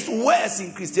 Nothing is worse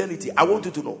in Christianity. I want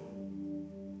you to know.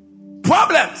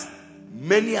 Problems,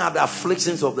 many are the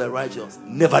afflictions of the righteous.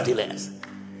 Nevertheless,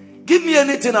 give me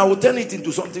anything, I will turn it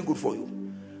into something good for you.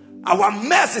 Our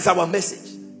mess is our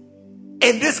message.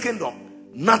 In this kingdom,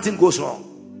 nothing goes wrong.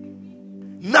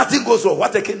 Nothing goes wrong.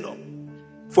 What a kingdom.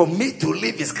 For me to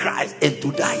live is Christ and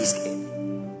to die is gain.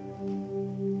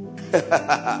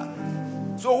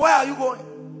 So where are you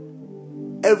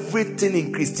going? Everything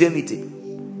in Christianity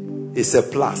is a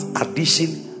plus.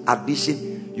 Addition.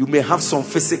 You may have some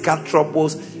physical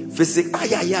troubles. Forget.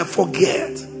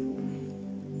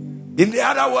 In the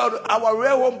other world, our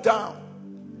real hometown,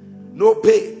 no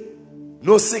pain,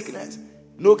 no sickness,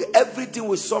 no, everything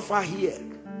we suffer here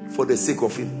for the sake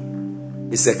of Him.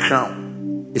 It's a crown.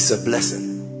 It's a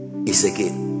blessing. It's a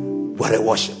gain. What a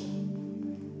worship.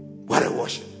 What a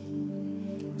worship.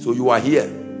 So you are here.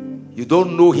 You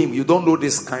don't know Him. You don't know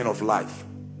this kind of life.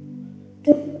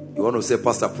 You want to say,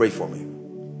 Pastor, pray for me.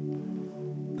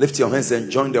 Lift your hands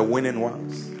and join the winning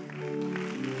ones.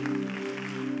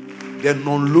 The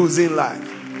non-losing life.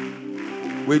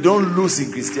 We don't lose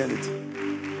in Christianity.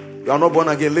 You are not born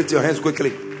again. Lift your hands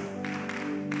quickly.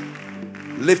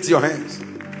 Lift your hands.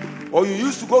 Or you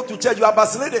used to go to church, you are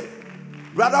backsliding.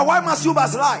 Brother, why must you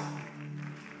backslide?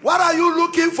 What are you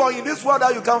looking for in this world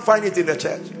that you can't find it in the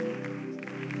church?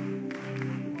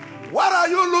 What are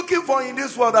you looking for in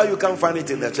this world that you can't find it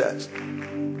in the church?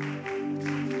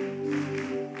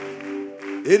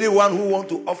 Anyone who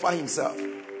wants to offer himself,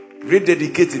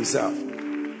 rededicate himself,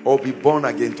 or be born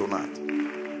again tonight.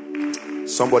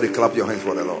 Somebody clap your hands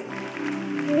for the Lord.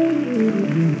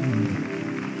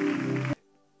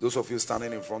 Those of you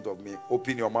standing in front of me,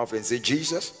 open your mouth and say,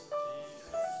 Jesus,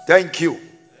 thank you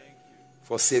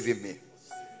for saving me.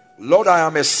 Lord, I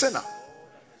am a sinner.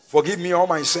 Forgive me all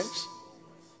my sins.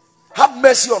 Have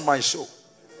mercy on my soul.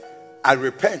 I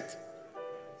repent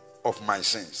of my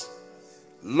sins.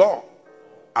 Lord,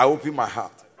 I open my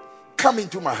heart. Come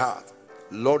into my heart.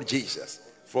 Lord Jesus,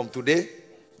 from today,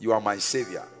 you are my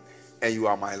Savior and you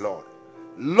are my Lord.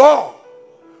 Lord,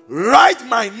 write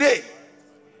my name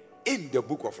in the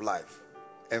book of life.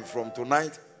 And from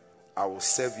tonight, I will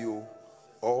serve you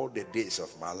all the days of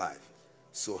my life.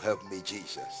 So help me,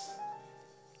 Jesus.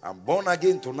 I'm born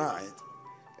again tonight,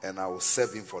 and I will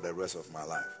serve him for the rest of my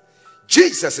life.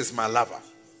 Jesus is my lover.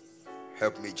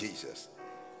 Help me, Jesus.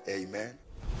 Amen.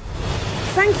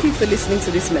 Thank you for listening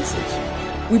to this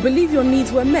message. We believe your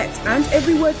needs were met and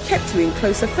every word kept you in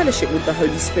closer fellowship with the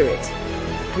Holy Spirit.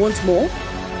 Want more?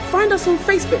 Find us on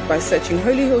Facebook by searching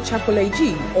Holy Hill Chapel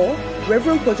AG or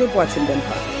Reverend Kojo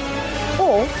Boateng-Bempah.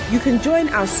 Or you can join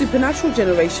our Supernatural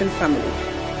Generation family.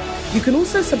 You can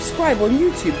also subscribe on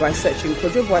YouTube by searching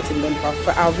Kojo Boateng-Bempah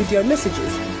for our video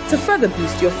messages to further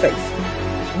boost your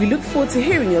faith. We look forward to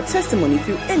hearing your testimony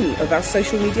through any of our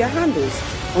social media handles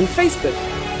on Facebook,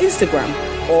 Instagram,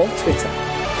 or Twitter.